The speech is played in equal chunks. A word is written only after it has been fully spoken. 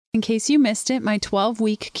In case you missed it, my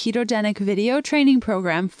 12-week ketogenic video training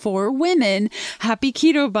program for women, Happy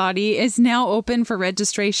Keto Body, is now open for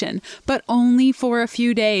registration, but only for a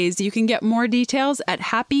few days. You can get more details at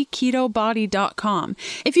happyketobody.com.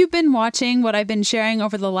 If you've been watching what I've been sharing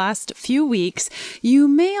over the last few weeks, you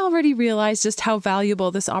may already realize just how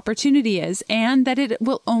valuable this opportunity is and that it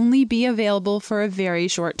will only be available for a very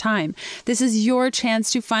short time. This is your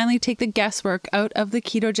chance to finally take the guesswork out of the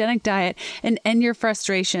ketogenic diet and end your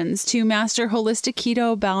frustration. To master holistic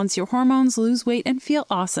keto, balance your hormones, lose weight, and feel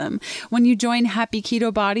awesome. When you join Happy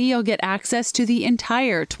Keto Body, you'll get access to the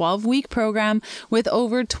entire 12-week program with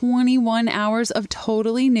over 21 hours of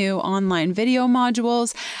totally new online video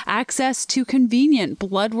modules, access to convenient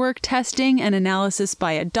blood work testing and analysis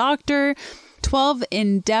by a doctor, 12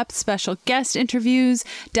 in-depth special guest interviews,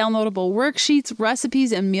 downloadable worksheets,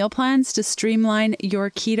 recipes, and meal plans to streamline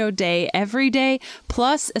your keto day every day,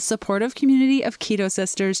 plus a supportive community of keto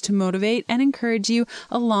sisters to motivate and encourage you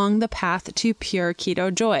along the path to pure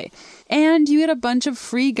keto joy. And you get a bunch of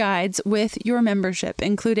free guides with your membership,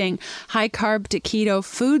 including high carb to keto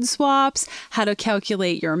food swaps, how to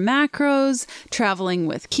calculate your macros, traveling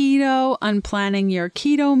with keto, unplanning your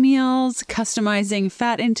keto meals, customizing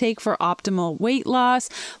fat intake for optimal weight loss,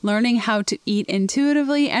 learning how to eat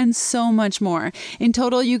intuitively, and so much more. In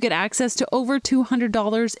total, you get access to over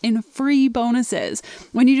 $200 in free bonuses.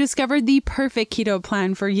 When you discover the perfect keto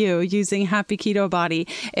plan for you using Happy Keto Body,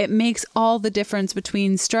 it makes all the difference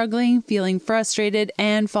between struggling, feeling frustrated,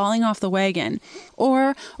 and falling off the wagon,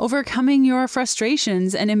 or overcoming your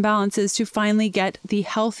frustrations and imbalances to finally get the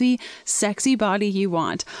healthy, sexy body you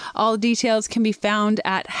want. All details can be found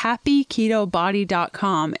at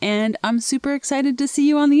happyketobody.com, and I'm super excited to see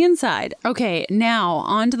you on the inside. Okay, now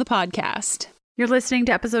on to the podcast. You're listening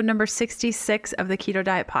to episode number 66 of the Keto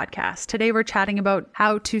Diet Podcast. Today we're chatting about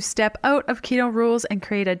how to step out of keto rules and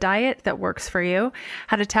create a diet that works for you,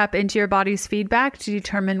 how to tap into your body's feedback to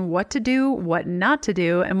determine what to do, what not to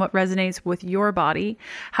do, and what resonates with your body,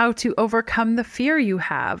 how to overcome the fear you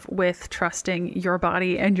have with trusting your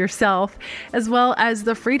body and yourself, as well as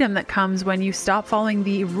the freedom that comes when you stop following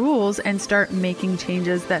the rules and start making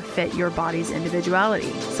changes that fit your body's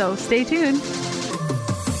individuality. So stay tuned.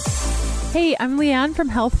 Hey, I'm Leanne from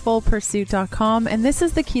healthfulpursuit.com, and this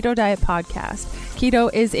is the Keto Diet Podcast. Keto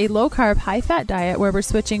is a low-carb, high-fat diet where we're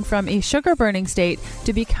switching from a sugar-burning state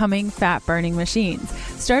to becoming fat-burning machines.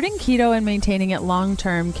 Starting keto and maintaining it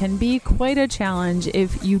long-term can be quite a challenge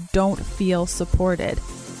if you don't feel supported.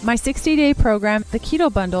 My 60-day program, the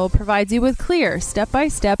Keto Bundle, provides you with clear,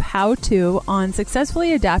 step-by-step how-to on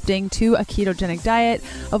successfully adapting to a ketogenic diet,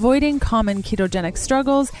 avoiding common ketogenic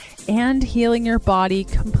struggles, and healing your body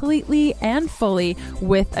completely and fully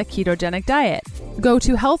with a ketogenic diet. Go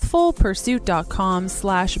to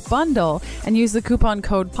healthfulpursuit.com/bundle and use the coupon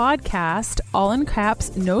code podcast, all in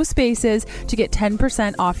caps, no spaces, to get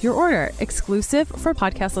 10% off your order, exclusive for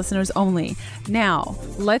podcast listeners only. Now,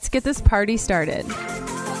 let's get this party started.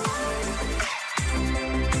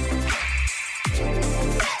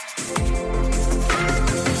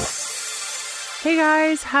 Hey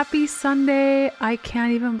guys, happy Sunday. I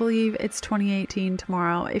can't even believe it's 2018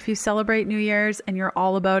 tomorrow. If you celebrate New Year's and you're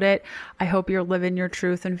all about it, I hope you're living your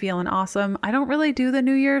truth and feeling awesome. I don't really do the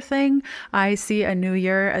New Year thing. I see a new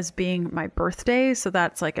year as being my birthday, so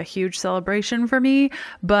that's like a huge celebration for me.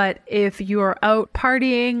 But if you're out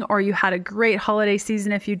partying or you had a great holiday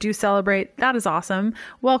season, if you do celebrate, that is awesome.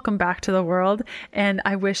 Welcome back to the world. And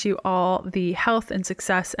I wish you all the health and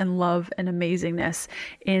success and love and amazingness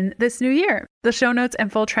in this new year. The show notes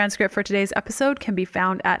and full transcript for today's episode can be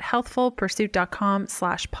found at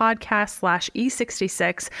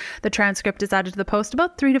healthfulpursuit.com/podcast/E66. The transcript is added to the post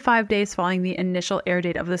about 3 to 5 days following the initial air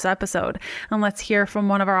date of this episode. And let's hear from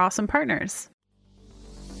one of our awesome partners.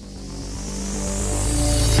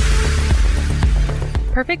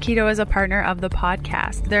 Perfect Keto is a partner of the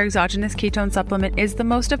podcast. Their exogenous ketone supplement is the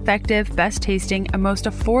most effective, best tasting, and most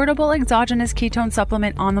affordable exogenous ketone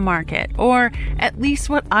supplement on the market, or at least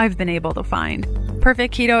what I've been able to find.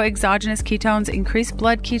 Perfect Keto exogenous ketones increase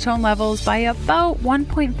blood ketone levels by about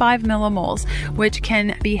 1.5 millimoles, which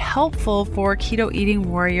can be helpful for keto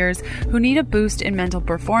eating warriors who need a boost in mental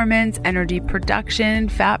performance, energy production,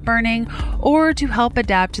 fat burning, or to help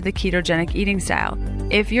adapt to the ketogenic eating style.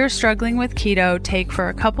 If you're struggling with keto, take for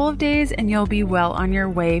a couple of days and you'll be well on your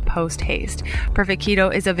way post-haste. Perfect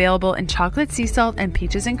Keto is available in chocolate, sea salt, and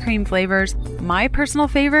peaches and cream flavors. My personal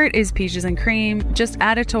favorite is peaches and cream. Just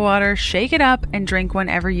add it to water, shake it up, and drink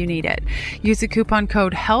whenever you need it. Use the coupon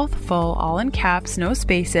code HEALTHFUL, all in caps, no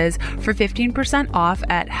spaces, for 15% off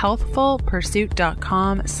at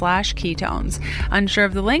healthfulpursuit.com/ketones. Unsure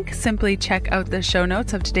of the link? Simply check out the show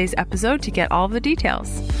notes of today's episode to get all the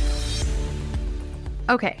details.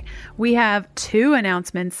 Okay, we have 2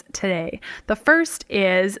 announcements today. The first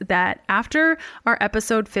is that after our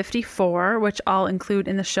episode 54, which I'll include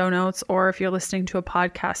in the show notes, or if you're listening to a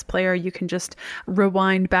podcast player, you can just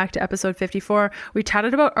rewind back to episode 54. We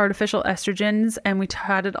chatted about artificial estrogens, and we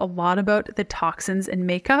chatted a lot about the toxins in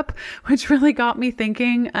makeup, which really got me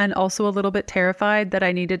thinking, and also a little bit terrified that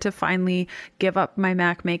I needed to finally give up my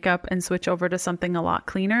MAC makeup and switch over to something a lot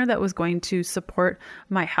cleaner that was going to support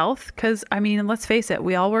my health. Because, I mean, let's face it,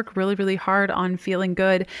 we all work really hard on feeling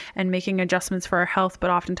good and making adjustments for our health, but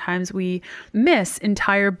oftentimes we miss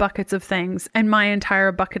entire buckets of things. And my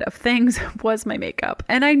entire bucket of things was my makeup.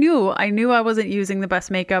 And I knew I wasn't using the best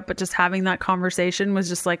makeup, but just having that conversation was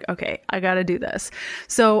just like, okay, I got to do this.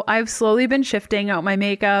 So I've slowly been shifting out my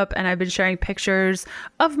makeup, and I've been sharing pictures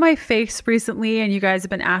of my face recently. And you guys have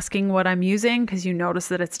been asking what I'm using because you notice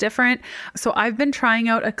that it's different. So I've been trying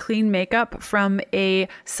out a clean makeup from a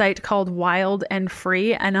site called Wild and Free,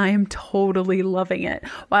 and I am totally loving it.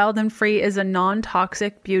 Wild and Free is a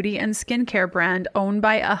non-toxic beauty and skincare brand owned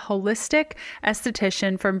by a holistic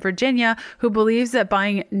esthetician from Virginia who believes that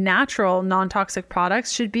buying natural, non-toxic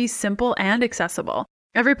products should be simple and accessible.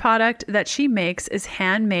 Every product that she makes is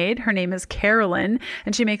handmade. Her name is Carolyn,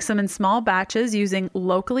 and she makes them in small batches using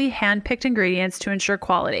locally hand-picked ingredients to ensure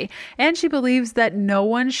quality. And she believes that no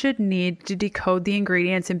one should need to decode the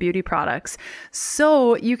ingredients in beauty products.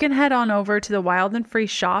 So you can head on over to the Wild and Free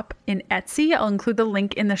shop in Etsy. I'll include the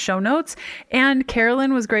link in the show notes. And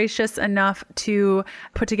Carolyn was gracious enough to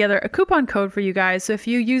put together a coupon code for you guys. So if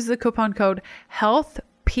you use the coupon code HEALTHP15,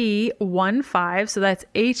 so that's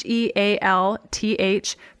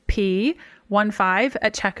HEALTHP15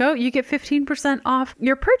 at checkout, you get 15% off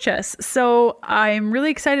your purchase. So I'm really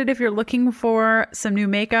excited if you're looking for some new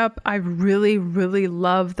makeup. I really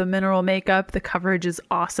love the mineral makeup. The coverage is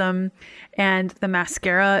awesome. And the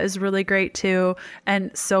mascara is really great too.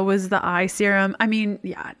 And so is the eye serum. I mean,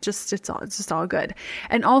 yeah, it's just all good.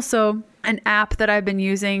 And also an app that I've been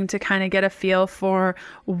using to kind of get a feel for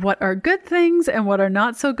what are good things and what are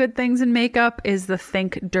not so good things in makeup is the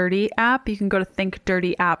Think Dirty app. You can go to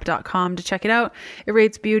thinkdirtyapp.com to check it out. It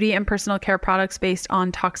rates beauty and personal care products based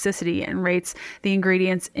on toxicity and rates the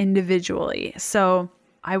ingredients individually. So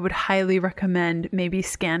I would highly recommend maybe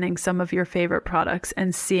scanning some of your favorite products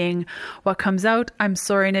and seeing what comes out. I'm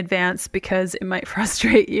sorry in advance because it might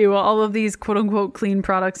frustrate you. All of these quote unquote clean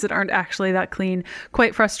products that aren't actually that clean,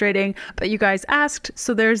 quite frustrating, but you guys asked,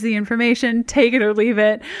 so there's the information. Take it or leave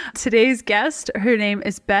it. Today's guest, her name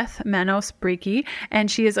is Beth Manos Brickey,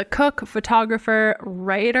 and she is a cook, photographer,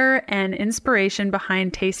 writer, and inspiration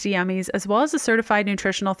behind Tasty Yummies, as well as a certified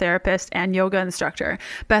nutritional therapist and yoga instructor.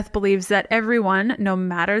 Beth believes that everyone, no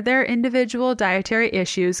matter their individual dietary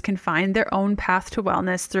issues, can find their own path to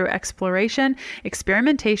wellness through exploration,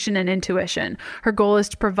 experimentation, and intuition. Her goal is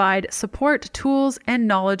to provide support, tools, and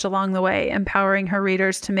knowledge along the way, empowering her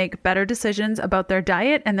readers to make better decisions about their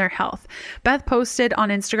diet and their health. Beth posted on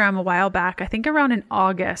Instagram a while back, I think around in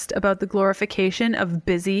August, about the glorification of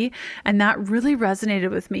busy, and that really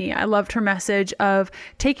resonated with me. I loved her message of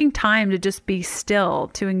taking time to just be still,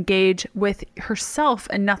 to engage with herself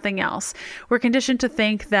and nothing else. We're conditioned to think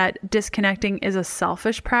that disconnecting is a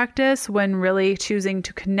selfish practice when really choosing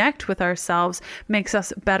to connect with ourselves makes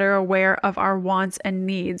us better aware of our wants and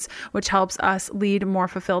needs, which helps us lead more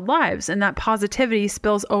fulfilled lives. And that positivity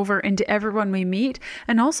spills over into everyone we meet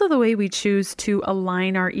and also the way we choose to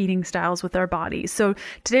align our eating styles with our bodies. So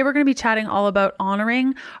today we're going to be chatting all about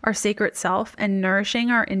honoring our sacred self and nourishing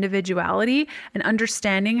our individuality and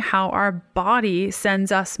understanding how our body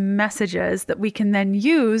sends us messages that we can then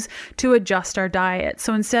use to adjust our diet.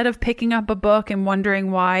 So instead of picking up a book and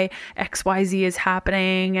wondering why XYZ is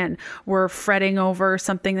happening and we're fretting over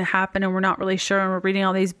something that happened and we're not really sure, and we're reading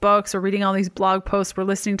all these books or reading all these blog posts, we're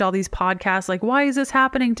listening to all these podcasts, like, why is this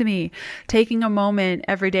happening to me? Taking a moment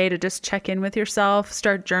every day to just check in with yourself,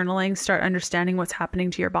 start journaling, start understanding what's happening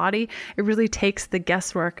to your body. It really takes the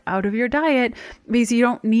guesswork out of your diet because you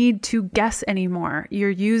don't need to guess anymore. You're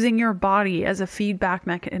using your body as a feedback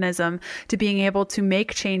mechanism to being able to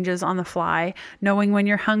make changes on the fly, knowing when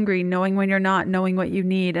you're hungry, knowing when you're not, knowing what you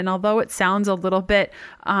need. And although it sounds a little bit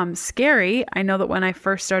scary, I know that when I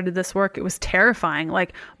first started this work, it was terrifying.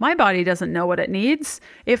 Like, my body doesn't know what it needs.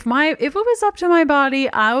 If it was up to my body,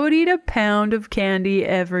 I would eat a pound of candy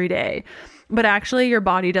every day. But actually your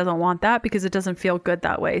body doesn't want that because it doesn't feel good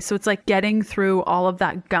that way. So it's like getting through all of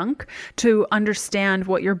that gunk to understand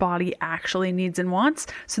what your body actually needs and wants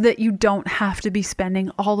so that you don't have to be spending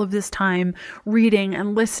all of this time reading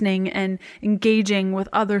and listening and engaging with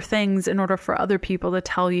other things in order for other people to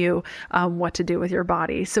tell you what to do with your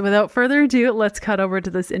body. So without further ado, let's cut over to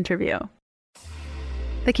this interview.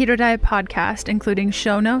 The Keto Diet Podcast, including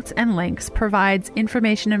show notes and links, provides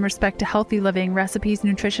information in respect to healthy living, recipes,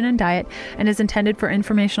 nutrition, and diet, and is intended for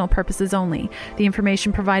informational purposes only. The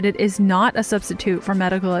information provided is not a substitute for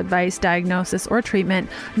medical advice, diagnosis, or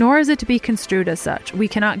treatment, nor is it to be construed as such. We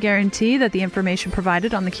cannot guarantee that the information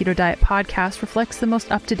provided on the Keto Diet Podcast reflects the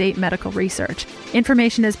most up-to-date medical research.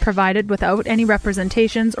 Information is provided without any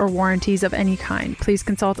representations or warranties of any kind. Please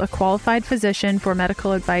consult a qualified physician for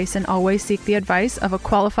medical advice and always seek the advice of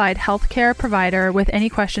a qualified healthcare provider with any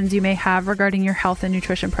questions you may have regarding your health and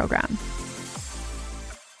nutrition program.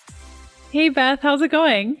 Hey Beth, how's it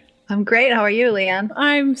going? I'm great. How are you, Leanne?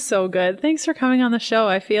 I'm so good. Thanks for coming on the show.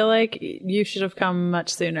 I feel like you should have come much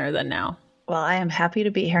sooner than now. Well, I am happy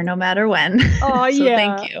to be here no matter when. Oh, so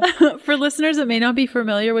yeah. Thank you. For listeners that may not be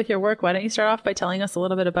familiar with your work, why don't you start off by telling us a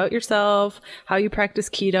little bit about yourself, how you practice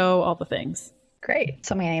keto, all the things. Great.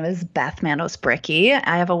 So my name is Beth Manos Brickey.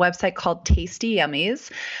 I have a website called Tasty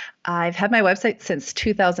Yummies. I've had my website since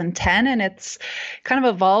 2010, and it's kind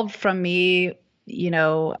of evolved from me,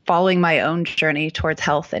 following my own journey towards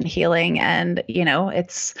health and healing. And,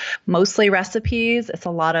 it's mostly recipes. It's a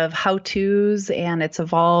lot of how-tos, and it's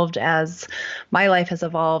evolved as my life has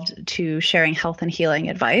evolved to sharing health and healing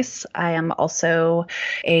advice. I am also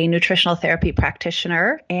a nutritional therapy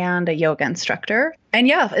practitioner and a yoga instructor. And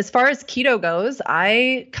yeah, as far as keto goes,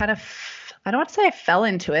 I don't want to say I fell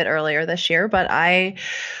into it earlier this year, but I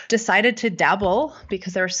decided to dabble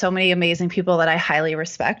because there are so many amazing people that I highly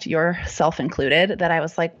respect, yourself included, that I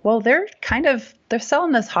was like, well, they're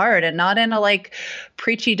selling this hard, and not in a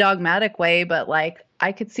preachy dogmatic way, but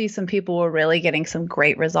I could see some people were really getting some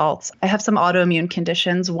great results. I have some autoimmune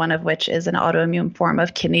conditions, one of which is an autoimmune form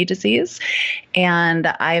of kidney disease. And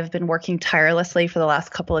I've been working tirelessly for the last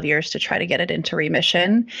couple of years to try to get it into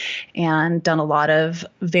remission, and done a lot of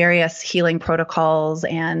various healing protocols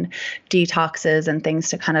and detoxes and things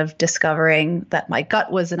to kind of discovering that my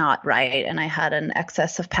gut was not right. And I had an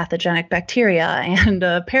excess of pathogenic bacteria and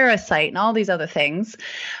a parasite and all these other things.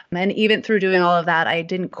 And even through doing all of that, I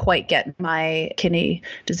didn't quite get my kidney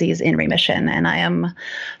disease in remission. And I am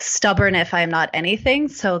stubborn if I'm not anything.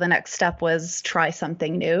 So the next step was try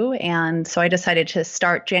something new. And so I decided to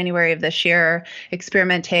start January of this year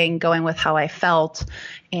experimenting, going with how I felt.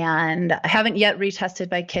 And I haven't yet retested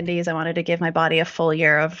my kidneys. I wanted to give my body a full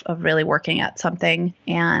year of really working at something.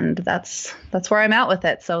 And that's where I'm at with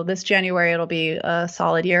it. So this January, it'll be a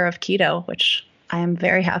solid year of keto, which I am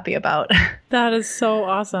very happy about. That is so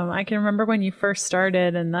awesome. I can remember when you first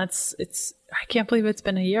started, and I can't believe it's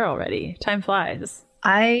been a year already. Time flies.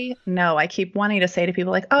 I know. I keep wanting to say to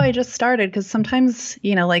people oh, I just started, because sometimes,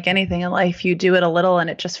 like anything in life, you do it a little and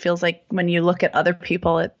it just feels like when you look at other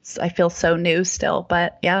people, I feel so new still,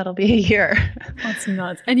 but yeah, it'll be a year. That's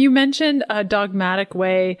nuts. And you mentioned a dogmatic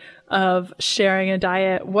way of sharing a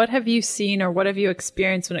diet. What have you seen or what have you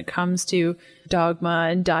experienced when it comes to dogma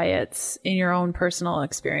and diets in your own personal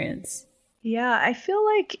experience? Yeah, I feel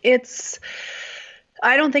like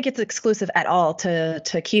I don't think it's exclusive at all to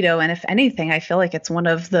keto. And if anything, I feel like it's one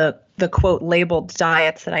of the quote labeled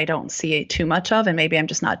diets that I don't see too much of. And maybe I'm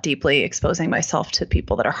just not deeply exposing myself to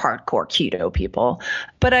people that are hardcore keto people.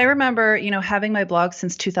 But I remember, having my blog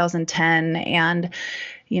since 2010, and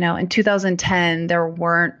in 2010, there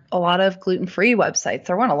weren't a lot of gluten-free websites.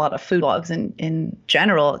 There weren't a lot of food blogs in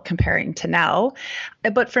general comparing to now.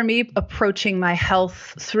 But for me, approaching my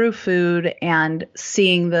health through food and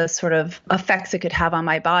seeing the sort of effects it could have on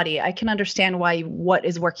my body, I can understand why what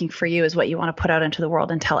is working for you is what you want to put out into the world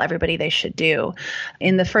and tell everybody they should do.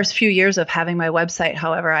 In the first few years of having my website,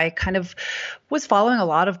 however, I kind of was following a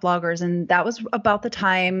lot of bloggers, and that was about the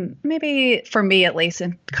time, maybe for me at least,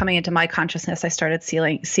 and coming into my consciousness, I started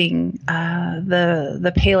seeing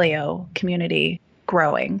the paleo community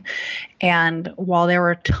growing. And while there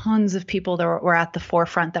were tons of people that were at the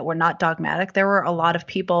forefront that were not dogmatic, there were a lot of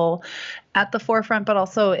people at the forefront, but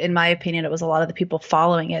also, in my opinion, it was a lot of the people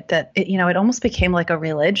following it that, it almost became like a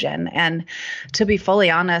religion. And to be fully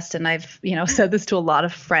honest, and I've, said this to a lot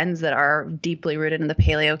of friends that are deeply rooted in the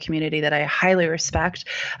paleo community that I highly respect,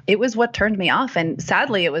 it was what turned me off. And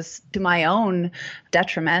sadly, it was to my own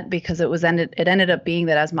detriment, because it ended up being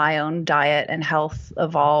that as my own diet and health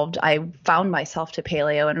evolved, I found myself to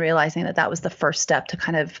paleo and realizing that was the first step to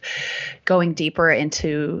kind of going deeper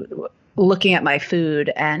into looking at my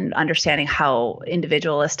food and understanding how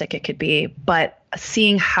individualistic it could be, but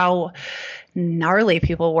seeing how gnarly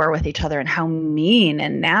people were with each other and how mean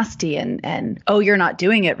and nasty and oh, you're not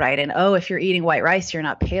doing it right. And oh, if you're eating white rice, you're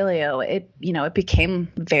not paleo. It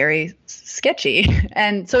became very sketchy.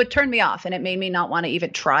 And so it turned me off, and it made me not want to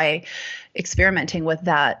even try experimenting with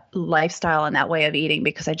that lifestyle and that way of eating,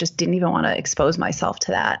 because I just didn't even want to expose myself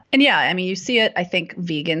to that. And yeah, I mean, you see it, I think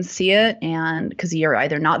vegans see it, and because you're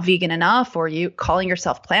either not vegan enough or you calling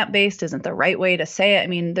yourself plant-based isn't the right way to say it. I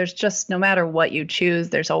mean, there's just, no matter what you choose,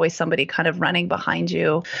 there's always somebody kind of running behind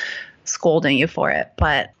you, scolding you for it.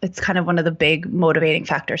 But it's kind of one of the big motivating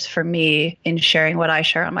factors for me in sharing what I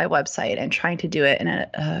share on my website and trying to do it in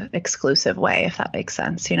a exclusive way, if that makes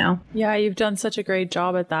sense, Yeah, you've done such a great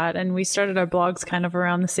job at that. And we started our blogs kind of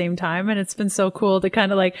around the same time. And it's been so cool to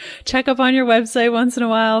kind of like check up on your website once in a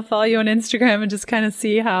while, follow you on Instagram, and just kind of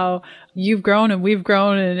see how you've grown and we've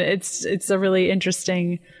grown. And it's a really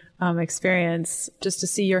interesting experience just to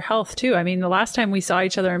see your health too. I mean, the last time we saw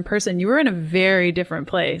each other in person, you were in a very different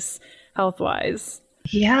place health-wise.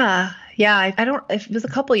 Yeah. Yeah. I don't, it was a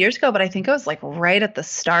couple of years ago, but I think it was like right at the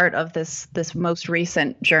start of this most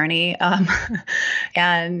recent journey.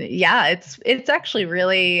 And yeah, it's actually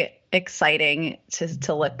really exciting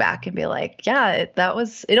to look back and be like, yeah,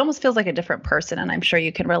 it almost feels like a different person. And I'm sure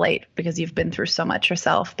you can relate because you've been through so much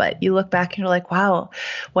yourself, but you look back and you're like, wow,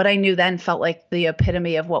 what I knew then felt like the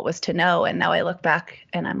epitome of what was to know. And now I look back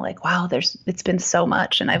and I'm like, wow, it's been so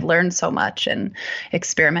much, and I've learned so much and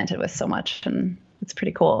experimented with so much. And it's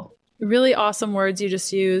pretty cool. Really awesome words you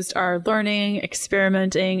just used are learning,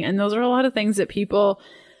 experimenting. And those are a lot of things that people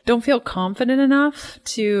don't feel confident enough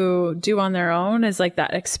to do on their own, is like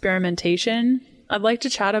that experimentation. I'd like to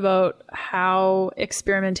chat about how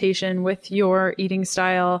experimentation with your eating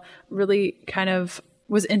style really kind of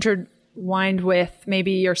was intertwined with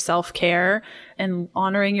maybe your self-care and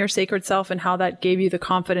honoring your sacred self, and how that gave you the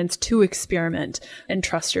confidence to experiment and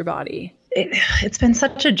trust your body. It's been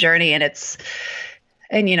such a journey, and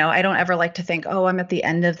I don't ever like to think, oh, I'm at the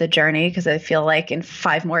end of the journey, because I feel like in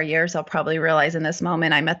 5 more years, I'll probably realize in this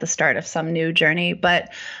moment I'm at the start of some new journey.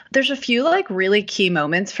 But there's a few like really key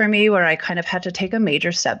moments for me where I kind of had to take a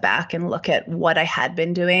major step back and look at what I had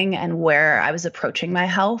been doing and where I was approaching my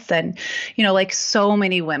health. And, like so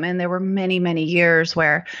many women, there were many, many years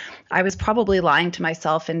where I was probably lying to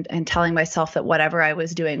myself and telling myself that whatever I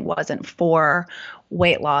was doing wasn't for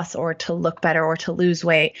weight loss or to look better or to lose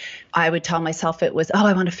weight. I would tell myself it was, oh,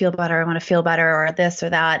 I want to feel better, or this or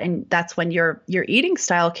that. And that's when your eating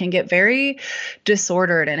style can get very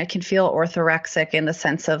disordered, and it can feel orthorexic in the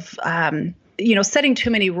sense of, setting too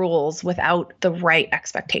many rules without the right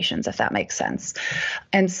expectations, if that makes sense.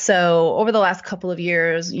 And so over the last couple of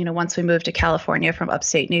years, once we moved to California from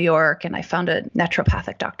upstate New York, and I found a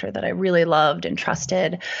naturopathic doctor that I really loved and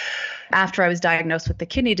trusted. After I was diagnosed with the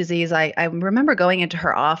kidney disease, I remember going into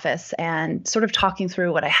her office and sort of talking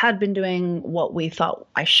through what I had been doing, what we thought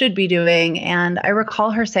I should be doing. And I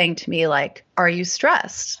recall her saying to me, like, are you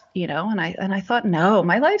stressed? And I thought, no,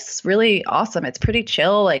 my life's really awesome. It's pretty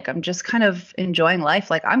chill. Like, I'm just kind of enjoying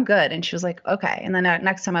life. Like, I'm good. And she was like, okay. And then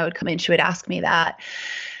next time I would come in, she would ask me that.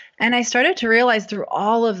 And I started to realize through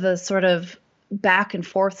all of the sort of back and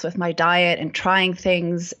forths with my diet and trying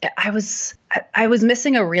things, I was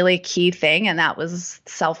missing a really key thing, and that was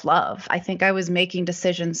self-love. I think I was making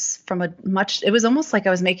decisions it was almost like I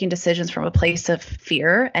was making decisions from a place of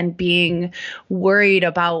fear and being worried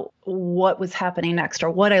about what was happening next, or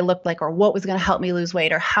what I looked like, or what was going to help me lose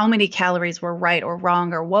weight, or how many calories were right or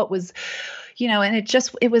wrong, or what was, and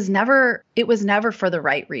it was never for the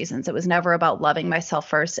right reasons. It was never about loving myself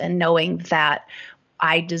first and knowing that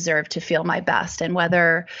I deserve to feel my best. And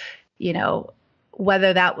whether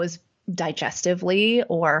that was digestively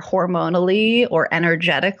or hormonally or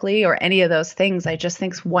energetically or any of those things, I just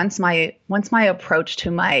think once my approach to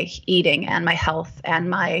my eating and my health and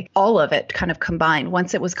my all of it kind of combined,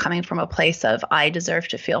 once it was coming from a place of I deserve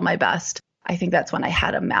to feel my best, I think that's when I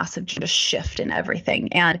had a massive just shift in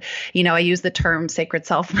everything. And, I use the term sacred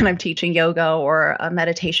self when I'm teaching yoga or a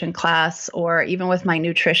meditation class, or even with my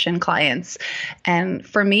nutrition clients. And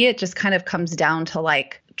for me, it just kind of comes down to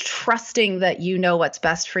like trusting that you know what's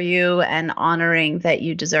best for you, and honoring that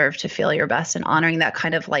you deserve to feel your best, and honoring that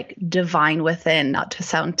kind of like divine within, not to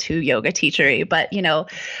sound too yoga teachery, but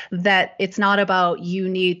that it's not about you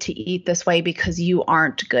need to eat this way because you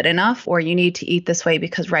aren't good enough, or you need to eat this way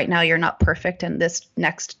because right now you're not perfect and this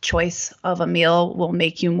next choice of a meal will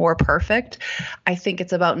make you more perfect. I think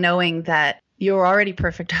it's about knowing that you're already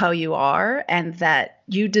perfect how you are, and that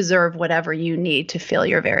you deserve whatever you need to feel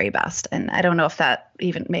your very best. And I don't know if that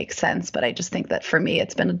even makes sense, but I just think that for me,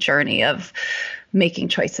 it's been a journey of making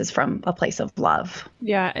choices from a place of love.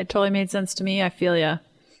 Yeah, it totally made sense to me. I feel ya.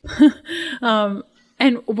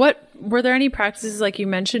 And what were there any practices, like you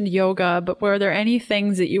mentioned yoga, but were there any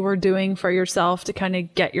things that you were doing for yourself to kind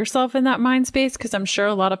of get yourself in that mind space? Because I'm sure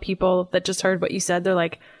a lot of people that just heard what you said, they're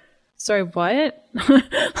like, sorry, what?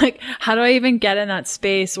 Like, how do I even get in that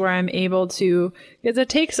space where I'm able to, because it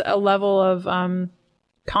takes a level of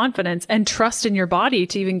confidence and trust in your body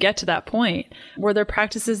to even get to that point. Were there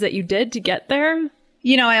practices that you did to get there?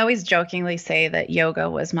 You know, I always jokingly say that yoga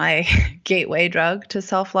was my gateway drug to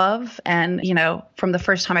self-love. And, you know, from the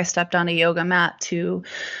first time I stepped on a yoga mat to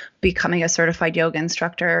becoming a certified yoga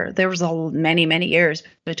instructor, there was many, many years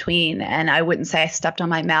between. And I wouldn't say I stepped on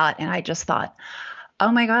my mat and I just thought,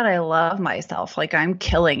 oh my God, I love myself. Like, I'm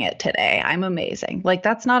killing it today. I'm amazing. Like,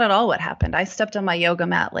 that's not at all what happened. I stepped on my yoga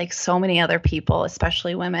mat like so many other people,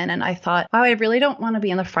 especially women. And I thought, wow, I really don't want to be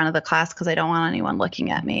in the front of the class because I don't want anyone looking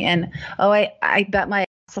at me. And, oh, I bet my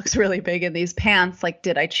ass looks really big in these pants. Like,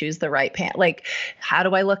 did I choose the right pant? Like, how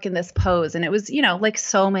do I look in this pose? And it was, you know, like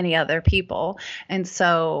so many other people. And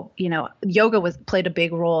so, you know, yoga played a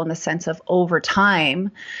big role in the sense of over time,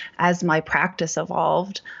 as my practice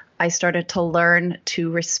evolved, I started to learn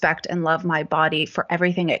to respect and love my body for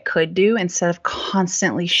everything it could do instead of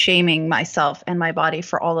constantly shaming myself and my body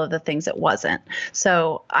for all of the things it wasn't.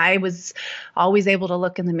 So I was always able to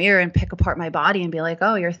look in the mirror and pick apart my body and be like,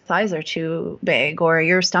 oh, your thighs are too big, or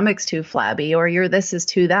your stomach's too flabby, or your this is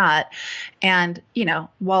too that. And, you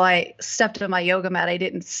know, while I stepped on my yoga mat, I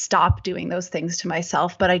didn't stop doing those things to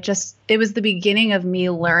myself, but it was the beginning of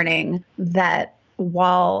me learning that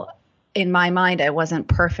while in my mind, I wasn't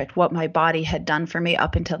perfect. What my body had done for me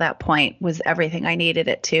up until that point was everything I needed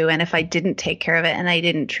it to. And if I didn't take care of it and I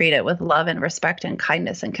didn't treat it with love and respect and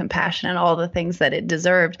kindness and compassion and all the things that it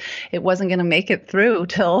deserved, it wasn't going to make it through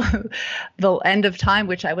till the end of time,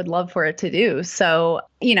 which I would love for it to do. So,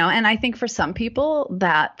 you know, and I think for some people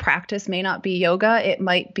that practice may not be yoga. It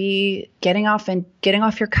might be getting off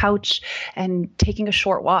your couch and taking a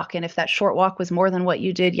short walk. And if that short walk was more than what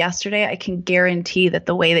you did yesterday, I can guarantee that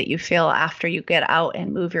the way that you feel after you get out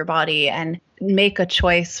and move your body and make a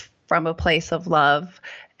choice from a place of love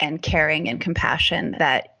and caring and compassion,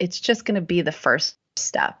 that it's just going to be the first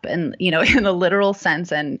step, and, you know, in a literal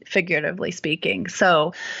sense and figuratively speaking.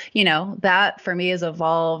 So, you know, that for me has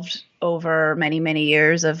evolved over many, many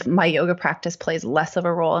years of my yoga practice plays less of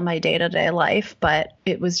a role in my day-to-day life, but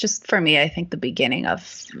it was just, for me, I think the beginning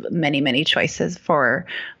of many, many choices for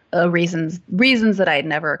reasons that I'd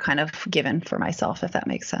never kind of given for myself, if that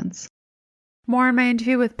makes sense. More in my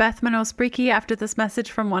interview with Beth Manos Brickey after this message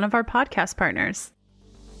from one of our podcast partners.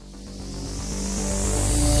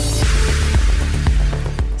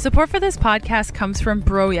 Support for this podcast comes from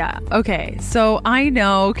Broya. Okay, so I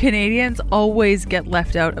know Canadians always get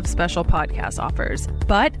left out of special podcast offers,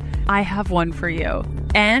 but I have one for you.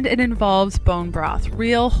 And it involves bone broth,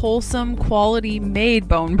 real wholesome quality made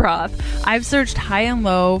bone broth. I've searched high and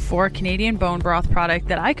low for a Canadian bone broth product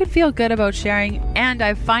that I could feel good about sharing, and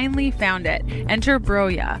I've finally found it. Enter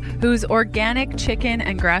Broya, whose organic chicken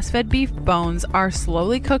and grass-fed beef bones are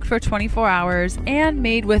slowly cooked for 24 hours and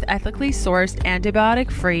made with ethically sourced,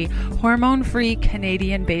 antibiotic-free, hormone-free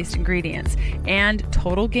Canadian-based ingredients. And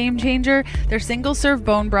total game changer, their single-serve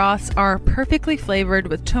bone broths are perfectly flavored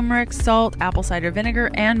with turmeric, salt, apple cider vinegar,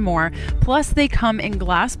 and more. Plus, they come in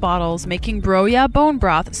glass bottles, making Broya bone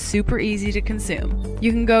broth super easy to consume.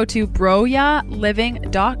 You can go to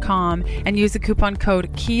broyaliving.com and use the coupon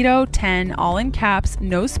code KETO10, all in caps,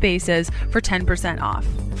 no spaces, for 10% off.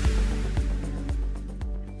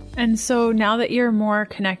 And so now that you're more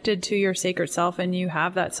connected to your sacred self and you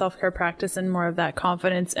have that self-care practice and more of that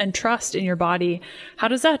confidence and trust in your body, how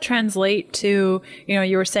does that translate to, you know,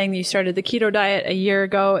 you were saying that you started the keto diet a year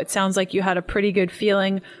ago. It sounds like you had a pretty good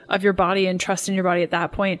feeling of your body and trust in your body at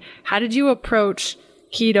that point. How did you approach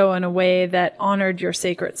keto in a way that honored your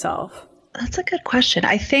sacred self? That's a good question.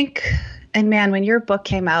 I think, and man, when your book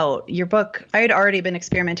came out, I had already been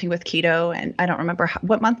experimenting with keto, and I don't remember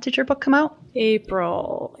what month did your book come out?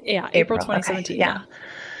 April 2017. Okay. Yeah.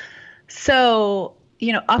 So,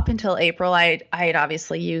 you know, up until April, I had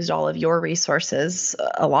obviously used all of your resources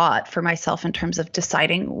a lot for myself in terms of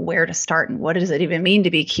deciding where to start and what does it even mean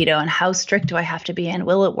to be keto and how strict do I have to be and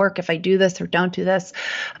will it work if I do this or don't do this?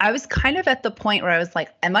 I was kind of at the point where I was like,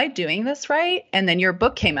 am I doing this right? And then your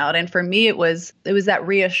book came out. And for me, it was that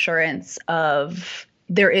reassurance of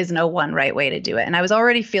there is no one right way to do it. And I was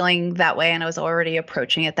already feeling that way, and I was already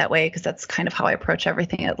approaching it that way because that's kind of how I approach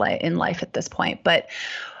everything in life at this point. But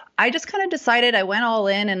I just kind of decided, I went all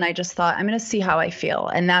in, and I just thought, I'm going to see how I feel.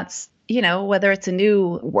 And that's, whether it's a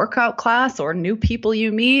new workout class or new people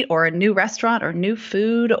you meet or a new restaurant or new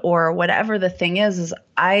food or whatever the thing is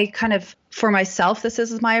I kind of, for myself, this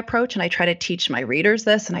is my approach. And I try to teach my readers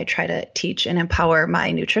this, and I try to teach and empower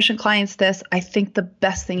my nutrition clients this. I think the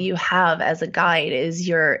best thing you have as a guide is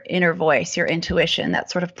your inner voice, your intuition,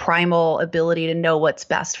 that sort of primal ability to know what's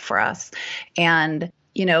best for us. And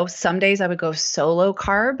some days I would go so low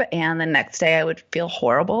carb, and the next day I would feel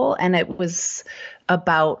horrible. And it was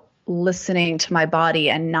about listening to my body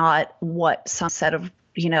and not what some set of,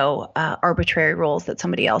 arbitrary rules that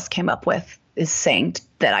somebody else came up with is saying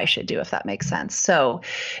that I should do, if that makes sense. So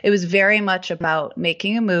it was very much about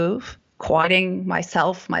making a move, quieting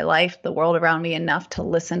myself, my life, the world around me enough to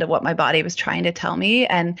listen to what my body was trying to tell me.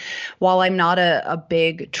 And while I'm not a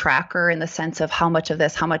big tracker in the sense of how much of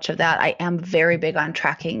this, how much of that, I am very big on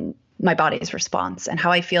tracking my body's response and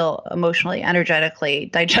how I feel emotionally, energetically,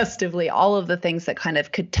 digestively, all of the things that kind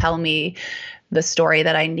of could tell me the story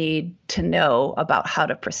that I need to know about how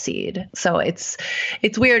to proceed. So it's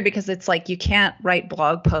weird because it's like you can't write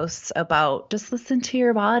blog posts about just listen to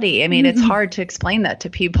your body. I mean, it's hard to explain that to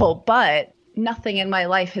people, but nothing in my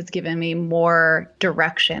life has given me more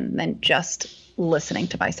direction than just listening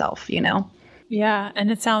to myself, Yeah. And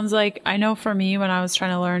it sounds like, I know for me, when I was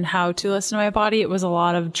trying to learn how to listen to my body, it was a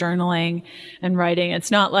lot of journaling and writing. It's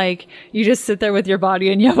not like you just sit there with your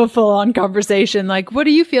body and you have a full on conversation. Like, what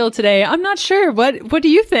do you feel today? I'm not sure. What do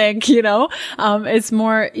you think? It's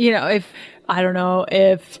more,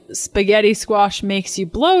 if spaghetti squash makes you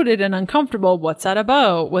bloated and uncomfortable, what's that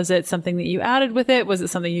about? Was it something that you added with it? Was it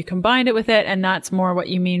something you combined it with it? And that's more what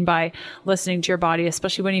you mean by listening to your body,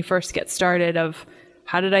 especially when you first get started of,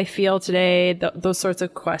 how did I feel today? Those sorts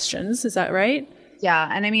of questions. Is that right? Yeah.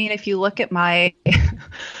 And I mean, if you look at I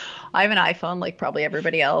have an iPhone like probably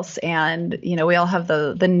everybody else. And, we all have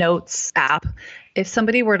the Notes app. If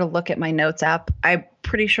somebody were to look at my Notes app, I'm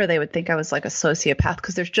pretty sure they would think I was like a sociopath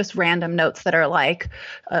because there's just random notes that are like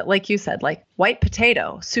you said, like white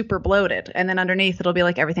potato, super bloated. And then underneath it'll be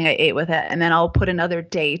like everything I ate with it. And then I'll put another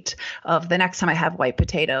date of the next time I have white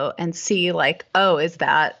potato and see like, oh,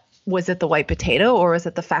 was it the white potato, or was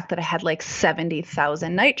it the fact that I had like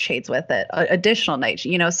 70,000 nightshades with it, additional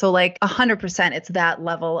nightshades, so like 100% it's that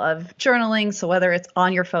level of journaling. So whether it's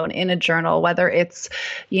on your phone in a journal, whether it's,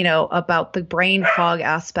 about the brain fog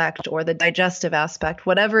aspect or the digestive aspect,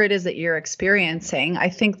 whatever it is that you're experiencing, I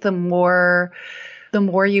think the more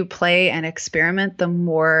you play and experiment, the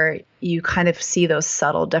more you kind of see those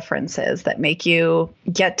subtle differences that make you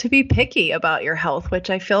get to be picky about your health, which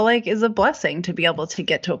I feel like is a blessing to be able to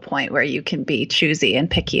get to a point where you can be choosy and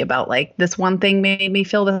picky about like this one thing made me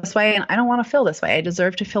feel this way and I don't want to feel this way. I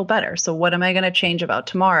deserve to feel better. So what am I going to change about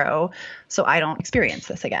tomorrow so I don't experience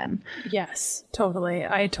this again? Yes, totally.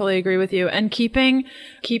 I totally agree with you. And keeping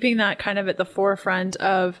that kind of at the forefront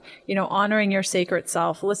of, honoring your sacred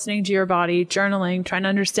self, listening to your body, journaling, trying to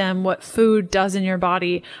understand what food does in your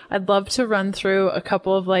body. I'd love to run through a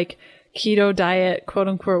couple of like keto diet, quote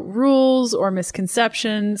unquote, rules or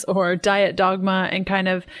misconceptions or diet dogma, and kind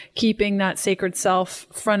of keeping that sacred self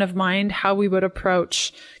front of mind, how we would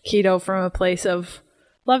approach keto from a place of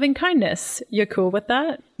loving kindness. You cool with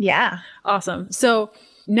that? Yeah. Awesome. So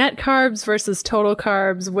net carbs versus total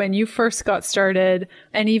carbs, when you first got started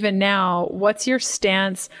and even now, what's your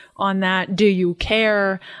stance on that? Do you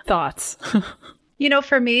care? Thoughts?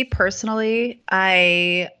 For me personally,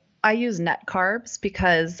 I use net carbs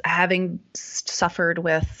because having suffered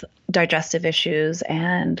with digestive issues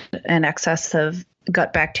and an excess of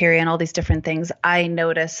gut bacteria and all these different things, I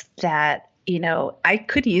noticed that, I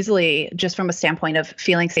could easily, just from a standpoint of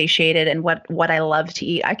feeling satiated and what I love to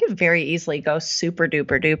eat, I could very easily go super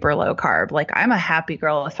duper duper low carb. Like I'm a happy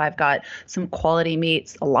girl if I've got some quality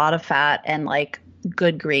meats, a lot of fat, and like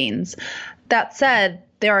good greens. That said,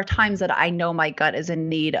 there are times that I know my gut is in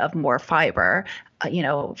need of more fiber.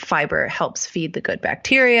 Fiber helps feed the good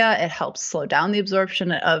bacteria. It helps slow down the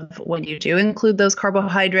absorption of when you do include those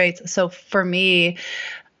carbohydrates. So for me,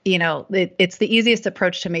 it's the easiest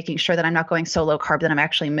approach to making sure that I'm not going so low carb that I'm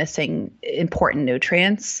actually missing important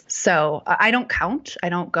nutrients. So I don't count. I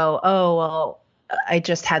don't go, oh, well, I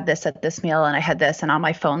just had this at this meal and I had this. And on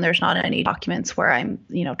my phone, there's not any documents where I'm,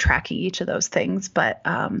 tracking each of those things. But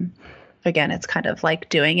again, it's kind of like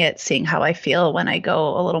doing it, seeing how I feel when I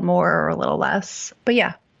go a little more or a little less. But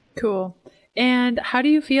yeah. Cool. And how do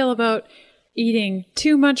you feel about eating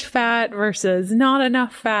too much fat versus not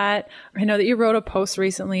enough fat. I know that you wrote a post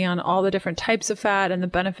recently on all the different types of fat and the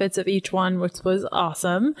benefits of each one, which was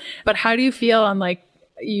awesome. But how do you feel on, like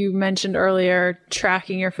you mentioned earlier,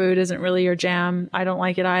 tracking your food isn't really your jam? I don't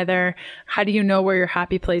like it either. How do you know where your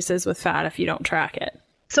happy place is with fat if you don't track it?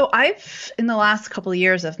 So I've, in the last couple of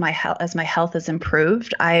years of my health, as my health has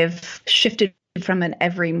improved, I've shifted from an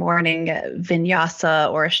every morning vinyasa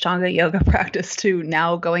or Ashtanga yoga practice to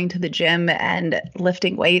now going to the gym and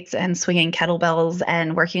lifting weights and swinging kettlebells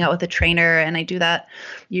and working out with a trainer. And I do that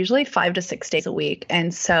usually 5 to 6 days a week.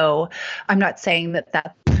 And so I'm not saying that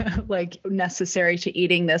that's like necessary to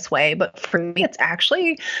eating this way, but for me, it's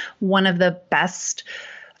actually one of the best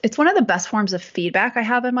forms of feedback I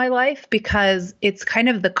have in my life, because it's kind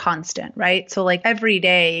of the constant, right? So like every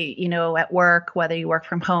day, at work, whether you work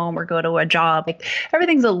from home or go to a job, like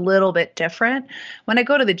everything's a little bit different. When I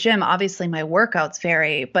go to the gym, obviously my workouts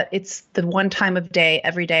vary, but it's the one time of day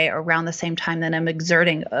every day around the same time that I'm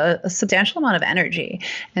exerting a substantial amount of energy.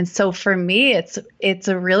 And so for me, it's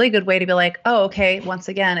a really good way to be like, oh, okay, once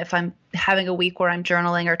again, if I'm having a week where I'm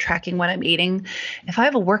journaling or tracking what I'm eating, if I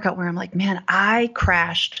have a workout where I'm like, man, I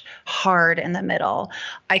crashed hard in the middle,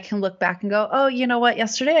 I can look back and go, oh, you know what?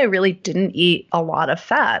 Yesterday I really didn't eat a lot of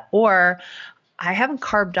fat, or I haven't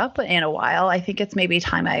carved up in a while. I think it's maybe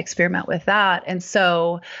time I experiment with that. And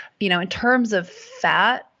so, in terms of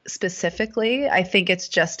fat specifically, I think it's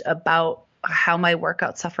just about how my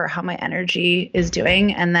workouts suffer, how my energy is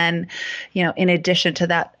doing. And then, in addition to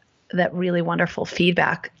that really wonderful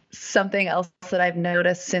feedback, something else that I've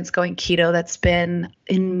noticed since going keto that's been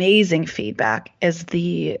amazing feedback is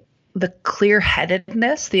the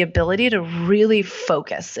clear-headedness, the ability to really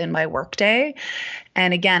focus in my workday.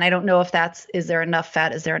 And again, I don't know if is there enough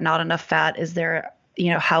fat? Is there not enough fat? Is there,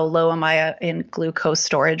 how low am I in glucose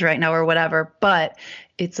storage right now or whatever? But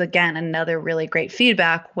it's, again, another really great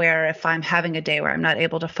feedback where if I'm having a day where I'm not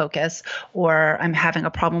able to focus, or I'm having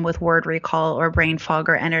a problem with word recall or brain fog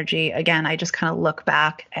or energy, again, I just kind of look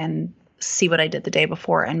back and see what I did the day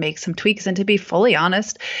before and make some tweaks. And to be fully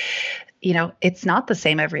honest, it's not the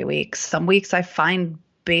same every week. Some weeks I find,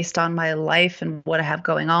 based on my life and what I have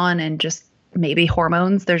going on and just maybe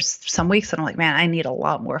hormones, there's some weeks that I'm like, man, I need a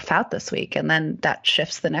lot more fat this week. And then that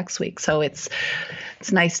shifts the next week. So it's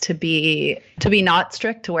nice to be not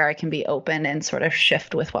strict, to where I can be open and sort of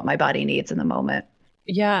shift with what my body needs in the moment.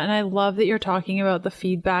 Yeah. And I love that you're talking about the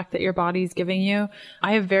feedback that your body's giving you.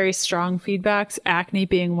 I have very strong feedbacks, acne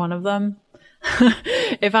being one of them.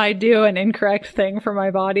 If I do an incorrect thing for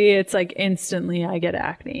my body, it's like instantly I get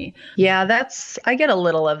acne. Yeah, I get a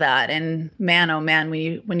little of that. And man, oh man,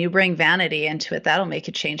 when you bring vanity into it, that'll make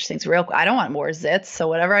you change things real quick. I don't want more zits. So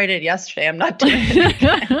whatever I did yesterday, I'm not doing it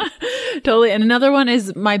again. Totally. And another one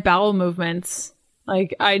is my bowel movements.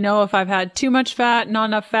 Like, I know if I've had too much fat, not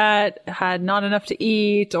enough fat, had not enough to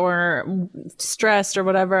eat, or stressed or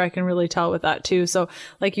whatever, I can really tell with that too. So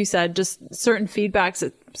like you said, just certain feedbacks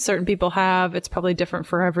that certain people have, it's probably different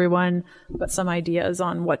for everyone, but some ideas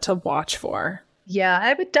on what to watch for. Yeah,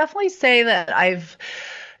 I would definitely say that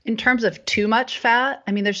in terms of too much fat,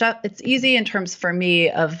 I mean, it's easy in terms for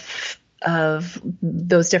me of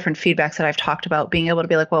those different feedbacks that I've talked about, being able to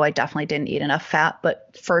be like, well, I definitely didn't eat enough fat.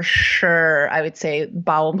 But for sure, I would say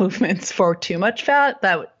bowel movements for too much fat,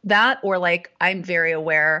 that or like, I'm very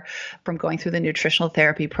aware from going through the nutritional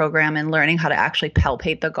therapy program and learning how to actually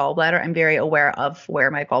palpate the gallbladder. I'm very aware of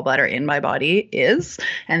where my gallbladder in my body is.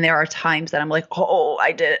 And there are times that I'm like, oh,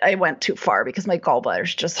 I went too far because my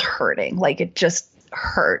gallbladder's just hurting. Like, it just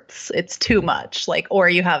hurts. It's too much. Like, or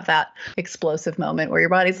you have that explosive moment where your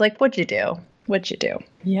body's like, what'd you do?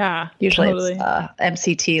 Yeah. Usually totally.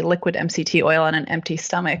 It's liquid MCT oil on an empty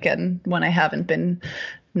stomach. And when I haven't been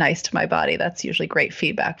nice to my body, that's usually great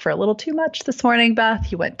feedback for a little too much this morning. Beth,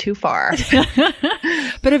 you went too far.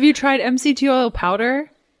 But have you tried MCT oil powder?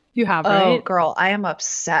 You have, right? Oh, girl, I'm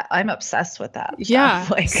obsessed with that stuff. Yeah.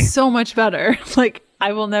 Like, so much better. Like,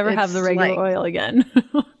 I will never have the regular oil again.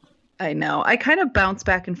 I know. I kind of bounce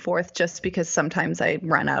back and forth just because sometimes I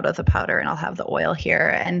run out of the powder and I'll have the oil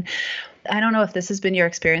here. And I don't know if this has been your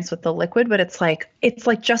experience with the liquid, but it's like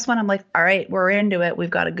just when I'm like, all right, we're into it, we've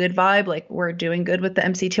got a good vibe, like we're doing good with the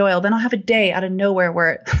MCT oil, then I'll have a day out of nowhere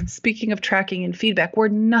where, speaking of tracking and feedback, where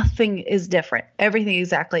nothing is different. Everything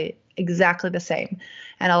exactly the same.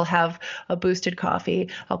 And I'll have a boosted coffee.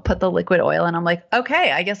 I'll put the liquid oil and I'm like,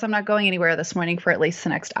 okay, I guess I'm not going anywhere this morning for at least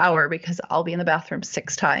the next hour because I'll be in the bathroom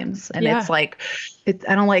 6 times. And It's like,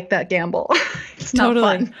 I don't like that gamble. It's not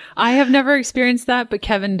fun. I have never experienced that, but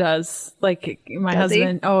Kevin does. Like my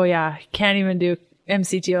husband. Oh yeah. Can't even do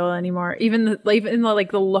MCT oil anymore. Even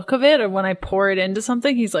the look of it, or when I pour it into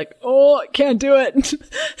something, he's like, "Oh, I can't do it."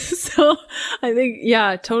 So I think,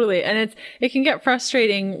 yeah, totally. And it can get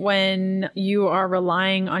frustrating when you are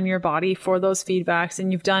relying on your body for those feedbacks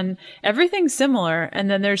and you've done everything similar, and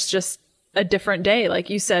then there's just a different day, like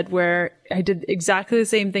you said, where I did exactly the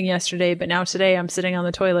same thing yesterday, but now today I'm sitting on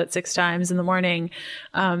the toilet 6 times in the morning.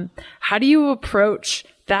 How do you approach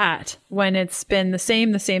that when it's been the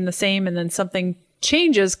same, and then something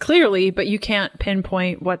changes clearly, but you can't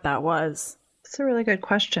pinpoint what that was? It's a really good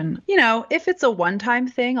question. If it's a one-time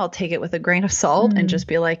thing, I'll take it with a grain of salt and just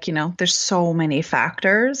be like, there's so many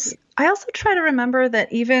factors. I also try to remember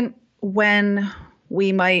that even when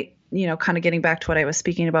we might, kind of getting back to what I was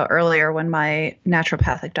speaking about earlier, when my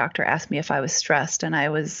naturopathic doctor asked me if I was stressed, and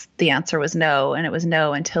the answer was no. And it was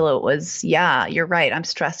no until it was, yeah, you're right, I'm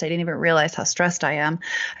stressed. I didn't even realize how stressed I am.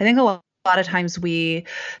 I think a lot of times we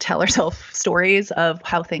tell ourselves stories of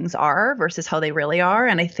how things are versus how they really are.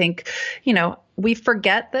 And I think, we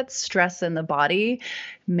forget that stress in the body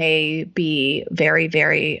may be very,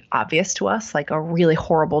 very obvious to us, like a really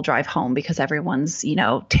horrible drive home because everyone's,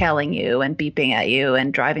 tailing you and beeping at you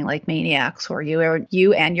and driving like maniacs, or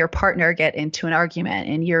you and your partner get into an argument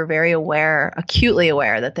and you're very acutely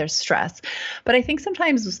aware that there's stress. But I think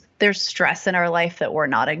sometimes there's stress in our life that we're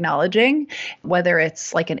not acknowledging, whether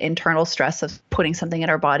it's like an internal stress of putting something in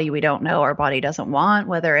our body we don't know our body doesn't want,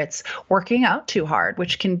 whether it's working out too hard,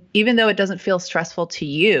 which can, even though it doesn't feel stressful to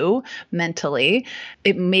you mentally,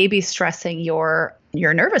 it may be stressing your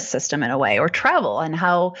nervous system in a way, or travel, and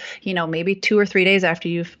how, maybe 2 or 3 days after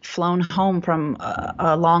you've flown home from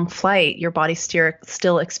a long flight, your body's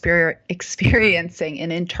still experiencing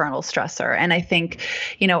an internal stressor. And I think,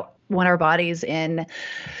 when our body's in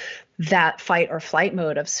that fight or flight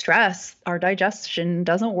mode of stress, our digestion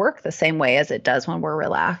doesn't work the same way as it does when we're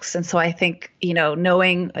relaxed. And so I think,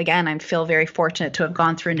 knowing, again, I feel very fortunate to have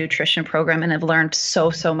gone through a nutrition program and have learned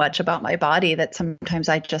so much about my body that sometimes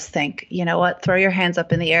I just think, you know what, throw your hands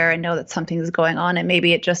up in the air and know that something's going on. And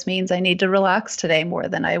maybe it just means I need to relax today more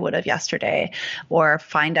than I would have yesterday, or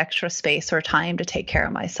find extra space or time to take care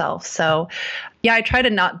of myself. So yeah, I try to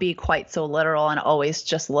not be quite so literal and always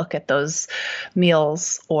just look at those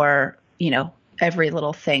meals or, every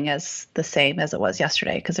little thing as the same as it was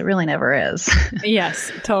yesterday, because it really never is.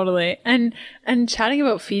 Yes, totally. And chatting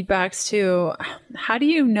about feedbacks too, how do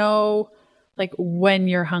you know like when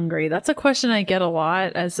you're hungry? That's a question I get a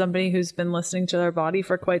lot as somebody who's been listening to their body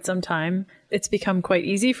for quite some time. It's become quite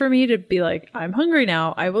easy for me to be like, I'm hungry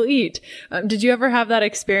now, I will eat. Did you ever have that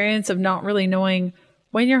experience of not really knowing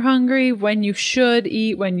when you're hungry, when you should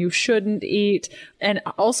eat, when you shouldn't eat, and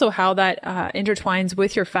also how that intertwines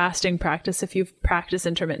with your fasting practice if you've practiced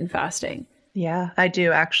intermittent fasting? Yeah, I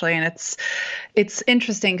do actually. And it's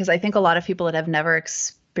interesting because I think a lot of people that have never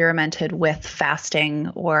experimented with fasting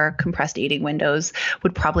or compressed eating windows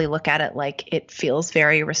would probably look at it like it feels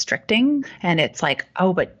very restricting. And it's like,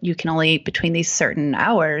 oh, but you can only eat between these certain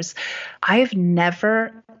hours. I've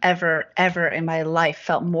never ever in my life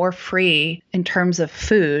felt more free in terms of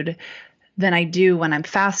food than I do when I'm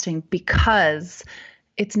fasting, because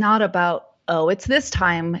it's not about, oh, it's this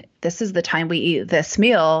time, this is the time we eat this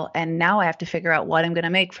meal, and now I have to figure out what I'm going to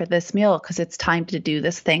make for this meal because it's time to do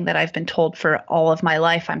this thing that I've been told for all of my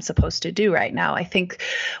life I'm supposed to do right now. I think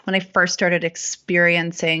when I first started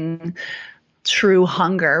experiencing true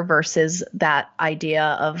hunger versus that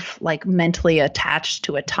idea of like mentally attached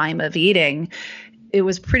to a time of eating, it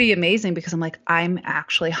was pretty amazing because I'm like, I'm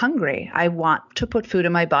actually hungry. I want to put food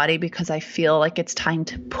in my body because I feel like it's time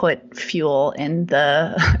to put fuel in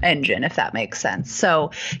the engine, if that makes sense.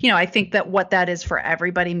 So, I think that what that is for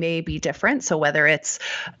everybody may be different. So whether it's,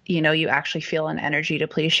 you actually feel an energy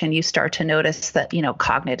depletion, you start to notice that,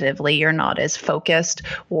 cognitively you're not as focused,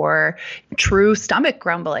 or true stomach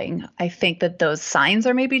grumbling. I think that those signs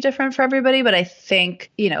are maybe different for everybody, but I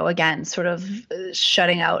think, again, sort of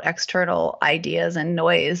shutting out external ideas and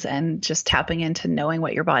noise and just tapping into knowing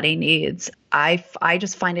what your body needs. I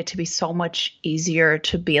just find it to be so much easier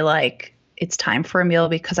to be like, it's time for a meal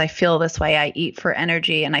because I feel this way. I eat for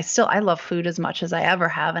energy, and I love food as much as I ever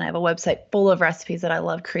have. And I have a website full of recipes that I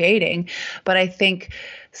love creating. But I think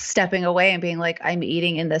stepping away and being like, I'm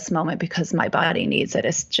eating in this moment because my body needs it.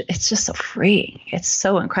 It's just so freeing. It's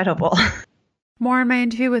so incredible. More in my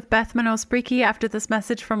interview with Beth Manos Brickey after this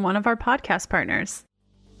message from one of our podcast partners.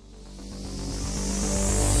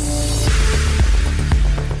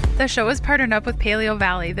 The show is partnered up with Paleo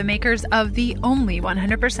Valley, the makers of the only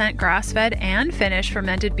 100% grass-fed and finished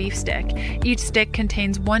fermented beef stick. Each stick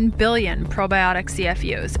contains 1 billion probiotic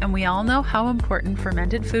CFUs, and we all know how important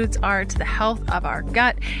fermented foods are to the health of our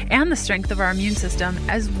gut and the strength of our immune system,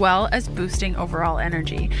 as well as boosting overall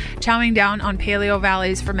energy. Chowing down on Paleo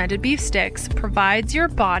Valley's fermented beef sticks provides your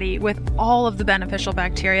body with all of the beneficial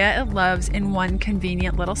bacteria it loves in one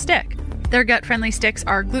convenient little stick. Their gut-friendly sticks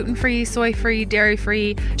are gluten-free, soy-free,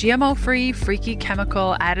 dairy-free, GMO-free, freaky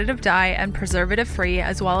chemical, additive dye, and preservative-free,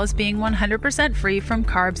 as well as being 100% free from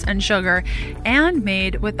carbs and sugar, and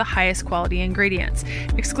made with the highest quality ingredients.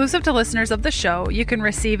 Exclusive to listeners of the show, you can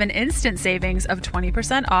receive an instant savings of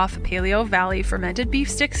 20% off Paleo Valley fermented beef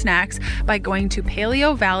stick snacks by going to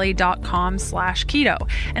paleovalley.com/keto.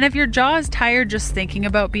 And if your jaw is tired just thinking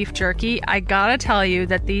about beef jerky, I gotta tell you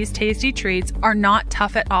that these tasty treats are not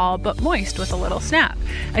tough at all, but moist with a little snap.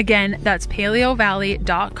 Again, that's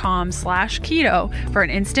paleovalley.com/keto for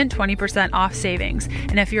an instant 20% off savings.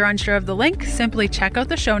 And if you're unsure of the link, simply check out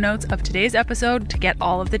the show notes of today's episode to get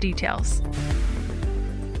all of the details.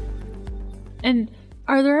 And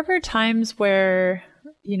are there ever times where,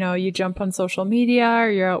 you jump on social media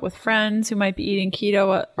or you're out with friends who might be eating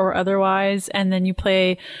keto or otherwise, and then you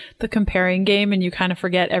play the comparing game and you kind of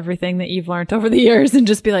forget everything that you've learned over the years and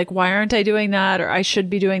just be like, why aren't I doing that? Or I should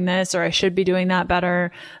be doing this, or I should be doing that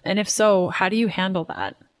better. And if so, how do you handle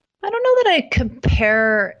that? I don't know that I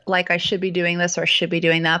compare like I should be doing this or should be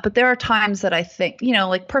doing that, but there are times that I think,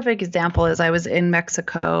 like perfect example is I was in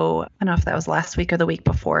Mexico. I don't know if that was last week or the week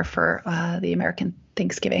before for the American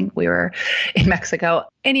Thanksgiving. We were in Mexico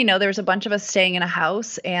and, there was a bunch of us staying in a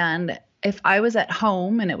house, and if I was at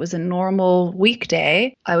home and it was a normal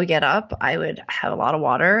weekday, I would get up, I would have a lot of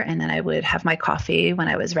water, and then I would have my coffee when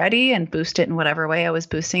I was ready and boost it in whatever way I was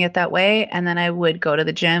boosting it that way. And then I would go to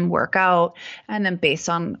the gym, work out, and then based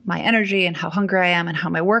on my energy and how hungry I am and how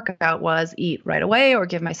my workout was, eat right away or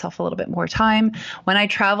give myself a little bit more time. When I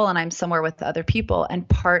travel and I'm somewhere with other people, and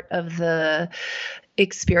part of the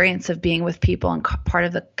experience of being with people and part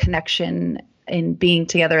of the connection in being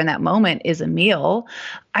together in that moment is a meal.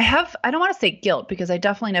 I don't want to say guilt, because I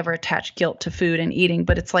definitely never attach guilt to food and eating,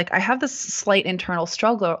 but it's like I have this slight internal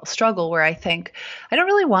struggle where I think I don't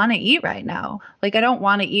really want to eat right now. Like I don't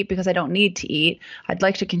want to eat because I don't need to eat. I'd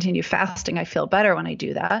like to continue fasting. I feel better when I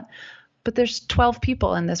do that. But there's 12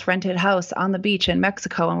 people in this rented house on the beach in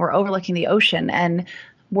Mexico, and we're overlooking the ocean, and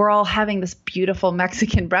we're all having this beautiful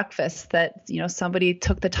Mexican breakfast that, somebody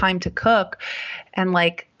took the time to cook. And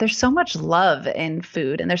like, there's so much love in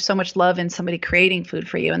food, and there's so much love in somebody creating food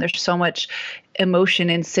for you. And there's so much emotion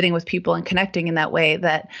in sitting with people and connecting in that way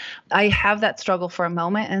that I have that struggle for a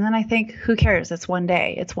moment. And then I think, who cares? It's one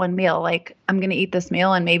day, it's one meal. Like I'm going to eat this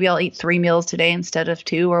meal, and maybe I'll eat 3 meals today instead of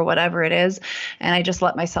 2 or whatever it is. And I just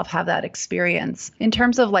let myself have that experience. In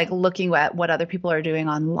terms of like looking at what other people are doing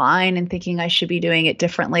online and thinking I should be doing it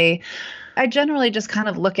differently, I generally just kind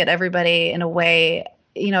of look at everybody in a way.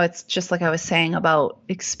 It's just like I was saying about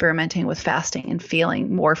experimenting with fasting and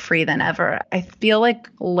feeling more free than ever. I feel like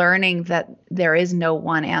learning that there is no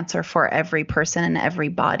one answer for every person and every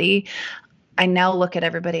body. I now look at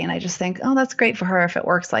everybody and I just think, oh, that's great for her if it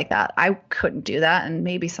works like that. I couldn't do that. And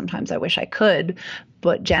maybe sometimes I wish I could.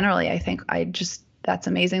 But generally, I think that's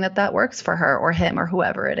amazing that works for her or him or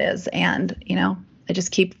whoever it is. And, I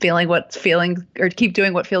just keep keep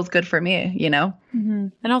doing what feels good for me, Mm-hmm.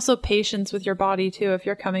 And also patience with your body too. If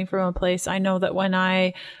you're coming from a place, I know that when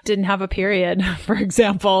I didn't have a period, for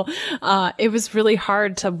example, it was really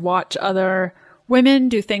hard to watch other women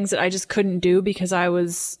do things that I just couldn't do because I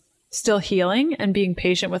was still healing and being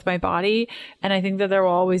patient with my body. And I think that there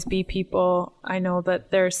will always be people. I know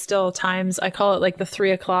that there's still times, I call it like the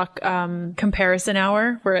 3 o'clock comparison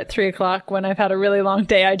hour, where at 3 o'clock when I've had a really long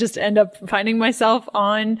day, I just end up finding myself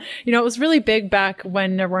on, it was really big back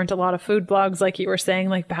when there weren't a lot of food blogs, like you were saying,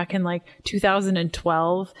 like back in like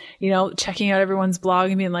 2012, checking out everyone's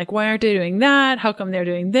blog and being like, why aren't they doing that? How come they're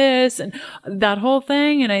doing this? And that whole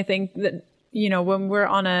thing. And I think that when we're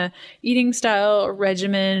on a eating style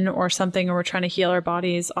regimen or something, or we're trying to heal our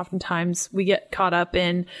bodies, oftentimes we get caught up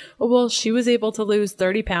in, oh, well, she was able to lose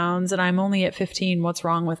 30 pounds and I'm only at 15. What's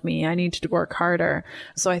wrong with me? I need to work harder.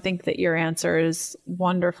 So I think that your answer is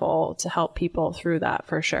wonderful to help people through that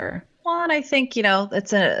for sure. Well, and I think,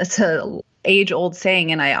 it's a age old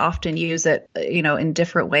saying, and I often use it, in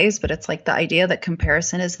different ways, but it's like the idea that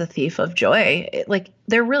comparison is the thief of joy. Like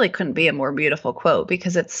there really couldn't be a more beautiful quote,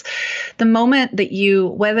 because it's the moment that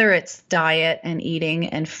whether it's diet and eating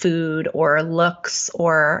and food or looks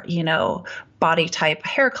or, body type,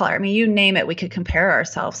 hair color. I mean, you name it, we could compare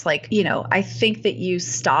ourselves. Like, I think that you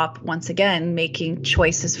stop once again making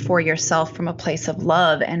choices for yourself from a place of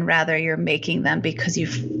love, and rather you're making them because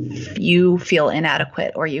you feel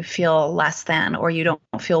inadequate, or you feel less than, or you don't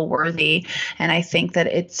feel worthy. And I think that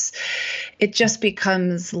it just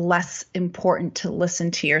becomes less important to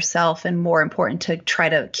listen to yourself and more important to try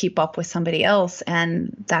to keep up with somebody else.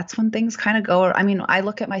 And that's when things kind of go. I mean, I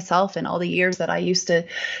look at myself and all the years that I used to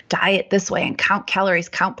diet this way and count calories,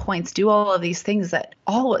 count points, do all of these things, that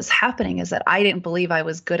all was happening is that I didn't believe I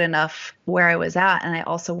was good enough where I was at. And I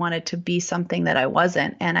also wanted to be something that I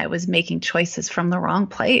wasn't. And I was making choices from the wrong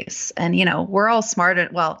place. And, we're all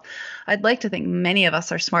smart. Well, I'd like to think many of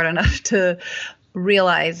us are smart enough to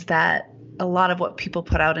realize that a lot of what people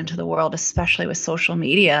put out into the world, especially with social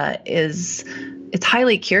media, it's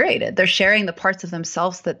highly curated. They're sharing the parts of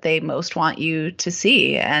themselves that they most want you to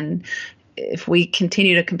see. And if we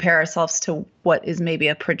continue to compare ourselves to what is maybe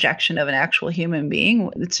a projection of an actual human being,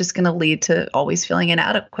 it's just going to lead to always feeling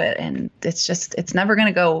inadequate. And it's never going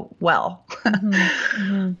to go well. Mm-hmm.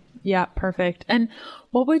 Mm-hmm. Yeah, perfect. And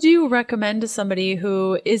what would you recommend to somebody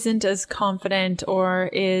who isn't as confident or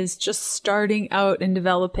is just starting out and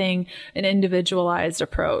developing an individualized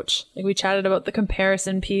approach? Like we chatted about the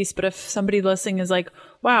comparison piece, but if somebody listening is like,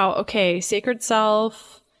 wow, okay, sacred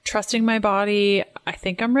self, trusting my body, I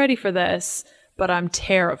think I'm ready for this, but I'm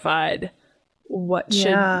terrified. What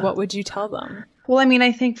would you tell them? Well, I mean,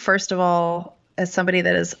 I think first of all, as somebody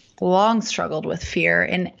that has long struggled with fear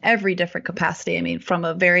in every different capacity, I mean, from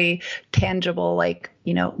a very tangible, like,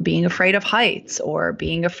 being afraid of heights or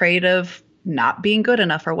being afraid of not being good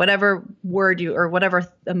enough, or whatever word or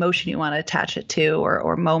whatever emotion you want to attach it to,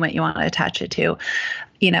 or moment you want to attach it to,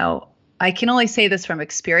 I can only say this from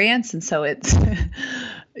experience. And so it's,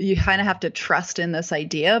 you kind of have to trust in this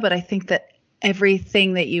idea, but I think that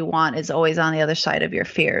everything that you want is always on the other side of your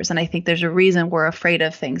fears. And I think there's a reason we're afraid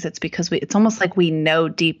of things. It's because it's almost like we know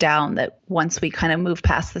deep down that once we kind of move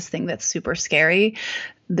past this thing that's super scary,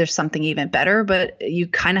 there's something even better. But you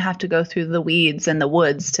kind of have to go through the weeds and the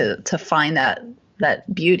woods to find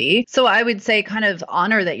that beauty. So I would say kind of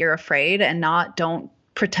honor that you're afraid, and don't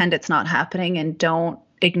pretend it's not happening, and don't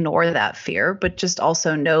ignore that fear, but just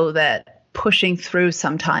also know that pushing through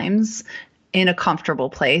sometimes in a comfortable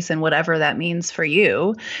place, and whatever that means for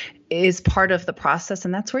you, is part of the process.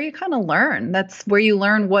 And that's where you kind of learn. That's where you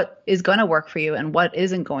learn what is going to work for you and what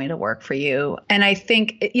isn't going to work for you. And I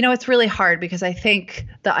think, it's really hard, because I think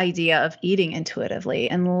the idea of eating intuitively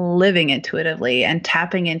and living intuitively and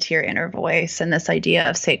tapping into your inner voice and this idea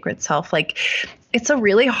of sacred self, like it's a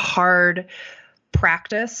really hard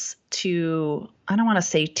practice to, I don't want to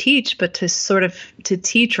say teach, but to sort of to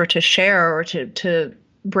teach or to share or to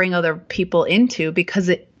bring other people into, because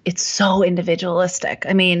it's so individualistic.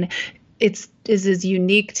 I mean, is as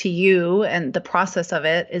unique to you, and the process of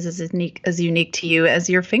it is as unique to you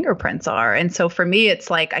as your fingerprints are. And so for me,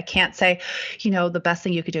 it's like, I can't say, the best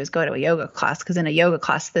thing you could do is go to a yoga class, because in a yoga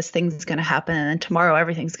class, this thing's going to happen, and then tomorrow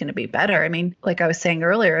everything's going to be better. I mean, like I was saying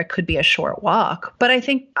earlier, it could be a short walk, but I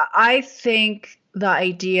think the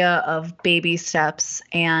idea of baby steps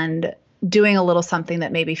and doing a little something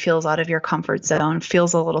that maybe feels out of your comfort zone,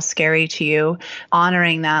 feels a little scary to you,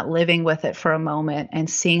 honoring that, living with it for a moment and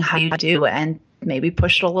seeing how you do, and maybe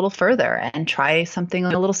push it a little further and try something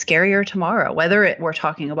a little scarier tomorrow, whether we're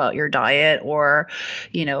talking about your diet or,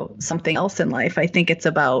 something else in life. I think it's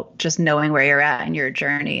about just knowing where you're at in your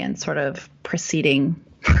journey and sort of proceeding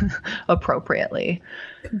appropriately.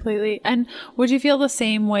 Completely. And would you feel the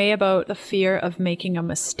same way about the fear of making a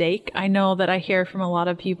mistake? I know that I hear from a lot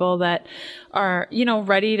of people that are,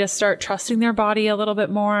 ready to start trusting their body a little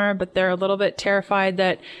bit more, but they're a little bit terrified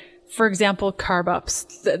that, for example, carb ups,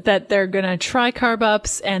 that they're going to try carb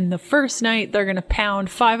ups, and the first night they're going to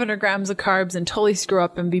pound 500 grams of carbs and totally screw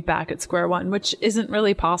up and be back at square one, which isn't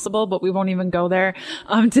really possible, but we won't even go there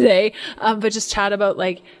today. But just chat about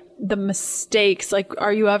like the mistakes. Like,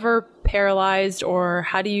 are you ever paralyzed, or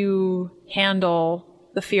how do you handle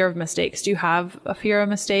the fear of mistakes? Do you have a fear of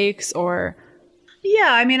mistakes, or?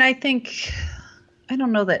 Yeah, I mean, I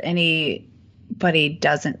don't know that anybody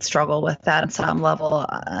doesn't struggle with that on some level,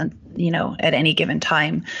 at any given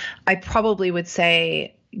time. I probably would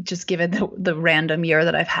say just given the random year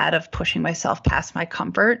that I've had of pushing myself past my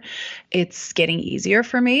comfort, it's getting easier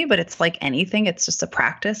for me. But it's like anything, it's just a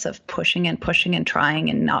practice of pushing and trying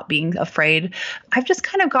and not being afraid. I've just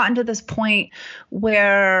kind of gotten to this point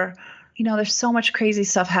where, there's so much crazy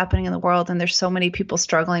stuff happening in the world and there's so many people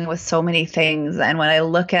struggling with so many things. And when I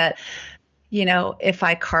look at, if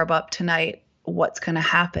I carb up tonight, what's going to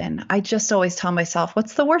happen? I just always tell myself,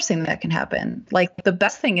 what's the worst thing that can happen? Like the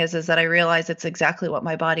best thing is that I realize it's exactly what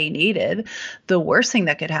my body needed. The worst thing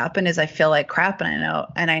that could happen is I feel like crap and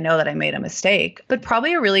I know that I made a mistake. But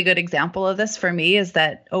probably a really good example of this for me is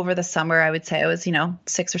that over the summer, I would say I was,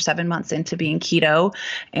 6 or 7 months into being keto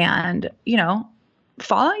and,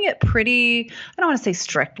 following it pretty, I don't want to say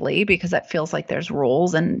strictly because that feels like there's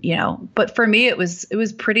rules and, but for me, it was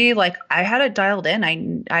pretty like I had it dialed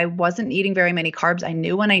in. I wasn't eating very many carbs. I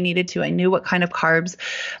knew when I needed to, I knew what kind of carbs.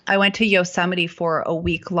 I went to Yosemite for a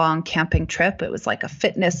week-long camping trip. It was like a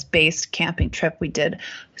fitness-based camping trip. We did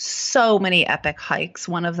so many epic hikes.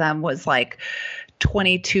 One of them was like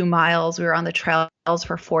 22 miles. We were on the trails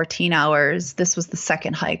for 14 hours. This was the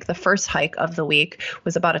second hike. The first hike of the week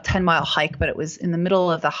was about a 10-mile hike, but it was in the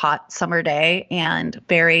middle of the hot summer day and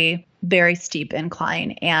very, very steep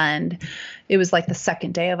incline. And it was like the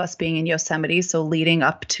second day of us being in Yosemite. So leading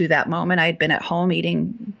up to that moment, I'd been at home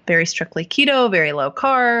eating very strictly keto, very low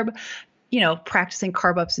carb, practicing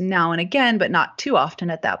carb ups now and again, but not too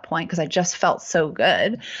often at that point because I just felt so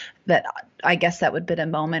good that I guess that would have been a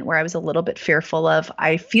moment where I was a little bit fearful of,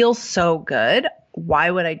 I feel so good.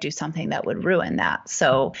 Why would I do something that would ruin that?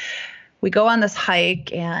 So we go on this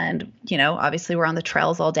hike and, obviously we're on the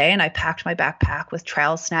trails all day and I packed my backpack with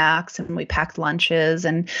trail snacks and we packed lunches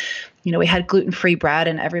and, we had gluten-free bread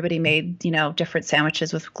and everybody made, different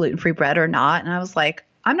sandwiches with gluten-free bread or not. And I was like,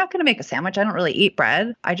 I'm not going to make a sandwich. I don't really eat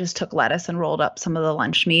bread. I just took lettuce and rolled up some of the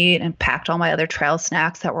lunch meat and packed all my other trail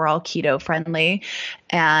snacks that were all keto friendly.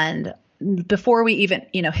 And before we even,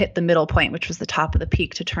 hit the middle point, which was the top of the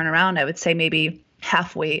peak to turn around, I would say maybe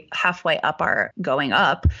halfway up our going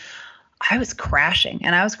up, I was crashing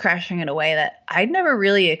and I was crashing in a way that I'd never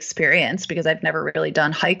really experienced because I've never really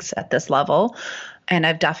done hikes at this level. And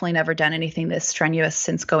I've definitely never done anything this strenuous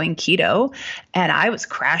since going keto. And I was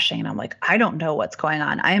crashing and I'm like, I don't know what's going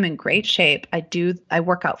on. I am in great shape. I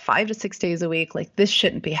work out 5 to 6 days a week. Like this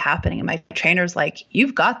shouldn't be happening. And my trainer's like,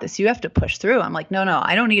 you've got this. You have to push through. I'm like, no,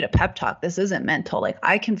 I don't need a pep talk. This isn't mental. Like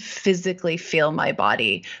I can physically feel my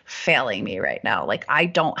body failing me right now. Like I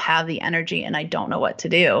don't have the energy and I don't know what to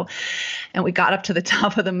do. And we got up to the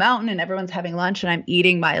top of the mountain and everyone's having lunch and I'm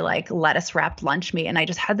eating my like lettuce wrapped lunch meat. And I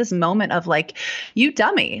just had this moment of like, you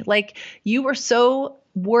dummy, like you were so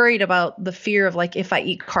worried about the fear of like, if I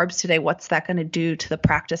eat carbs today, what's that going to do to the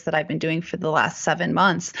practice that I've been doing for the last 7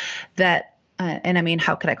 months that, and I mean,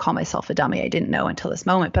 how could I call myself a dummy? I didn't know until this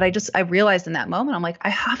moment, but I realized in that moment, I'm like, I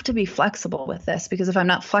have to be flexible with this because if I'm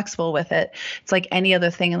not flexible with it, it's like any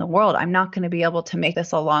other thing in the world. I'm not going to be able to make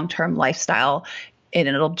this a long-term lifestyle and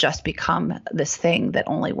it'll just become this thing that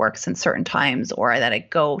only works in certain times or that I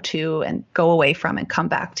go to and go away from and come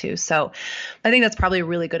back to. So I think that's probably a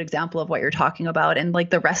really good example of what you're talking about. And like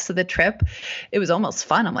the rest of the trip, it was almost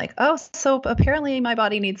fun. I'm like, oh, so apparently my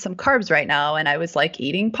body needs some carbs right now. And I was like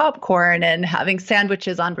eating popcorn and having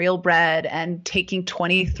sandwiches on real bread and taking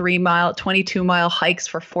 22-mile hikes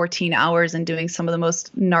for 14 hours and doing some of the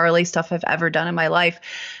most gnarly stuff I've ever done in my life.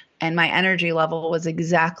 And my energy level was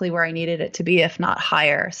exactly where I needed it to be, if not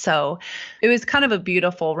higher. So it was kind of a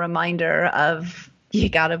beautiful reminder of you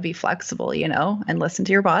got to be flexible, and listen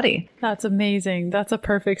to your body. That's amazing. That's a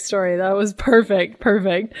perfect story. That was perfect.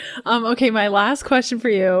 Perfect. Okay. My last question for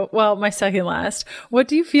you. Well, my second last. What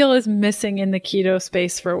do you feel is missing in the keto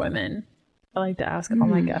space for women? I like to ask all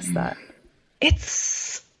my guests that.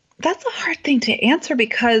 That's a hard thing to answer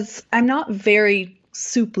because I'm not very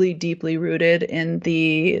super deeply rooted in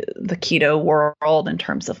the keto world in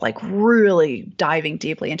terms of like really diving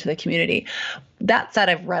deeply into the community. That said,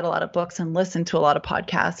 I've read a lot of books and listened to a lot of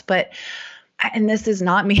podcasts, and this is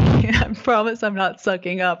not me. I promise I'm not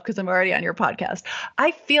sucking up because I'm already on your podcast.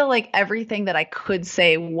 I feel like everything that I could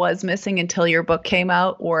say was missing until your book came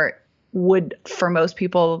out or would, for most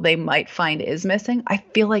people, they might find is missing. I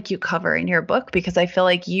feel like you cover in your book because I feel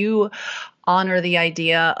like you honor the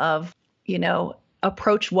idea of,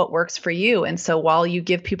 approach what works for you. And so while you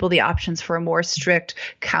give people the options for a more strict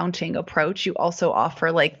counting approach, you also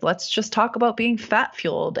offer like, let's just talk about being fat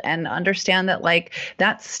fueled and understand that like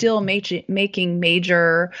that's still making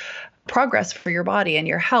major progress for your body and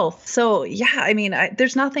your health. So yeah, I mean,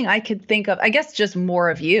 there's nothing I could think of. I guess just more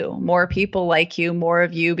of you, more people like you, more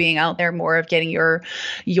of you being out there, more of getting your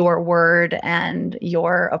word and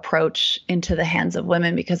your approach into the hands of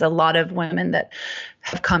women, because a lot of women that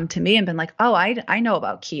have come to me and been like, oh, I know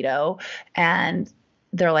about keto, and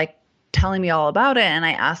they're like telling me all about it. And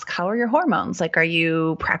I ask, how are your hormones? Like, are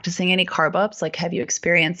you practicing any carb ups? Like, have you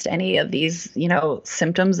experienced any of these,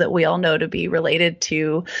 symptoms that we all know to be related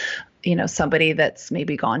to, somebody that's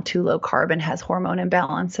maybe gone too low carb and has hormone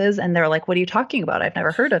imbalances? And they're like, what are you talking about? I've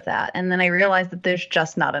never heard of that. And then I realized that there's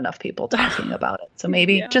just not enough people talking about it. So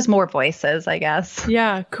maybe just more voices, I guess.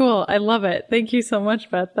 Yeah, cool. I love it. Thank you so much,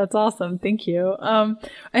 Beth. That's awesome. Thank you.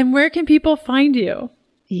 And where can people find you?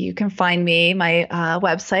 You can find me. My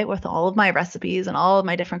website with all of my recipes and all of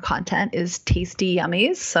my different content is Tasty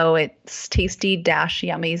Yummies. So it's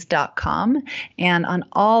tasty-yummies.com. And on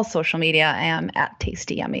all social media, I am at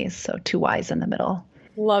Tasty Yummies. So 2 Y's in the middle.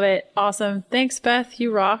 Love it. Awesome. Thanks, Beth.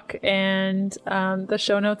 You rock. And the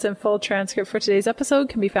show notes and full transcript for today's episode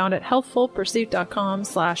can be found at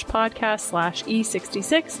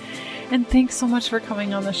healthfulpursuit.com/podcast/E66. And thanks so much for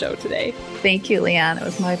coming on the show today. Thank you, Leanne. It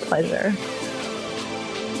was my pleasure.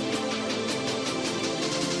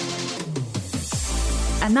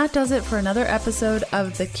 And that does it for another episode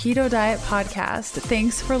of the Keto Diet Podcast.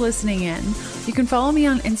 Thanks for listening in. You can follow me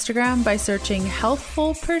on Instagram by searching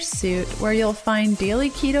Healthful Pursuit, where you'll find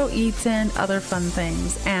daily keto eats and other fun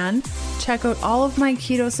things. And check out all of my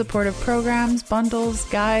keto supportive programs, bundles,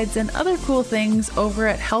 guides, and other cool things over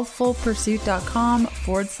at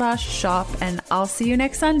healthfulpursuit.com/shop. And I'll see you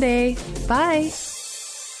next Sunday. Bye.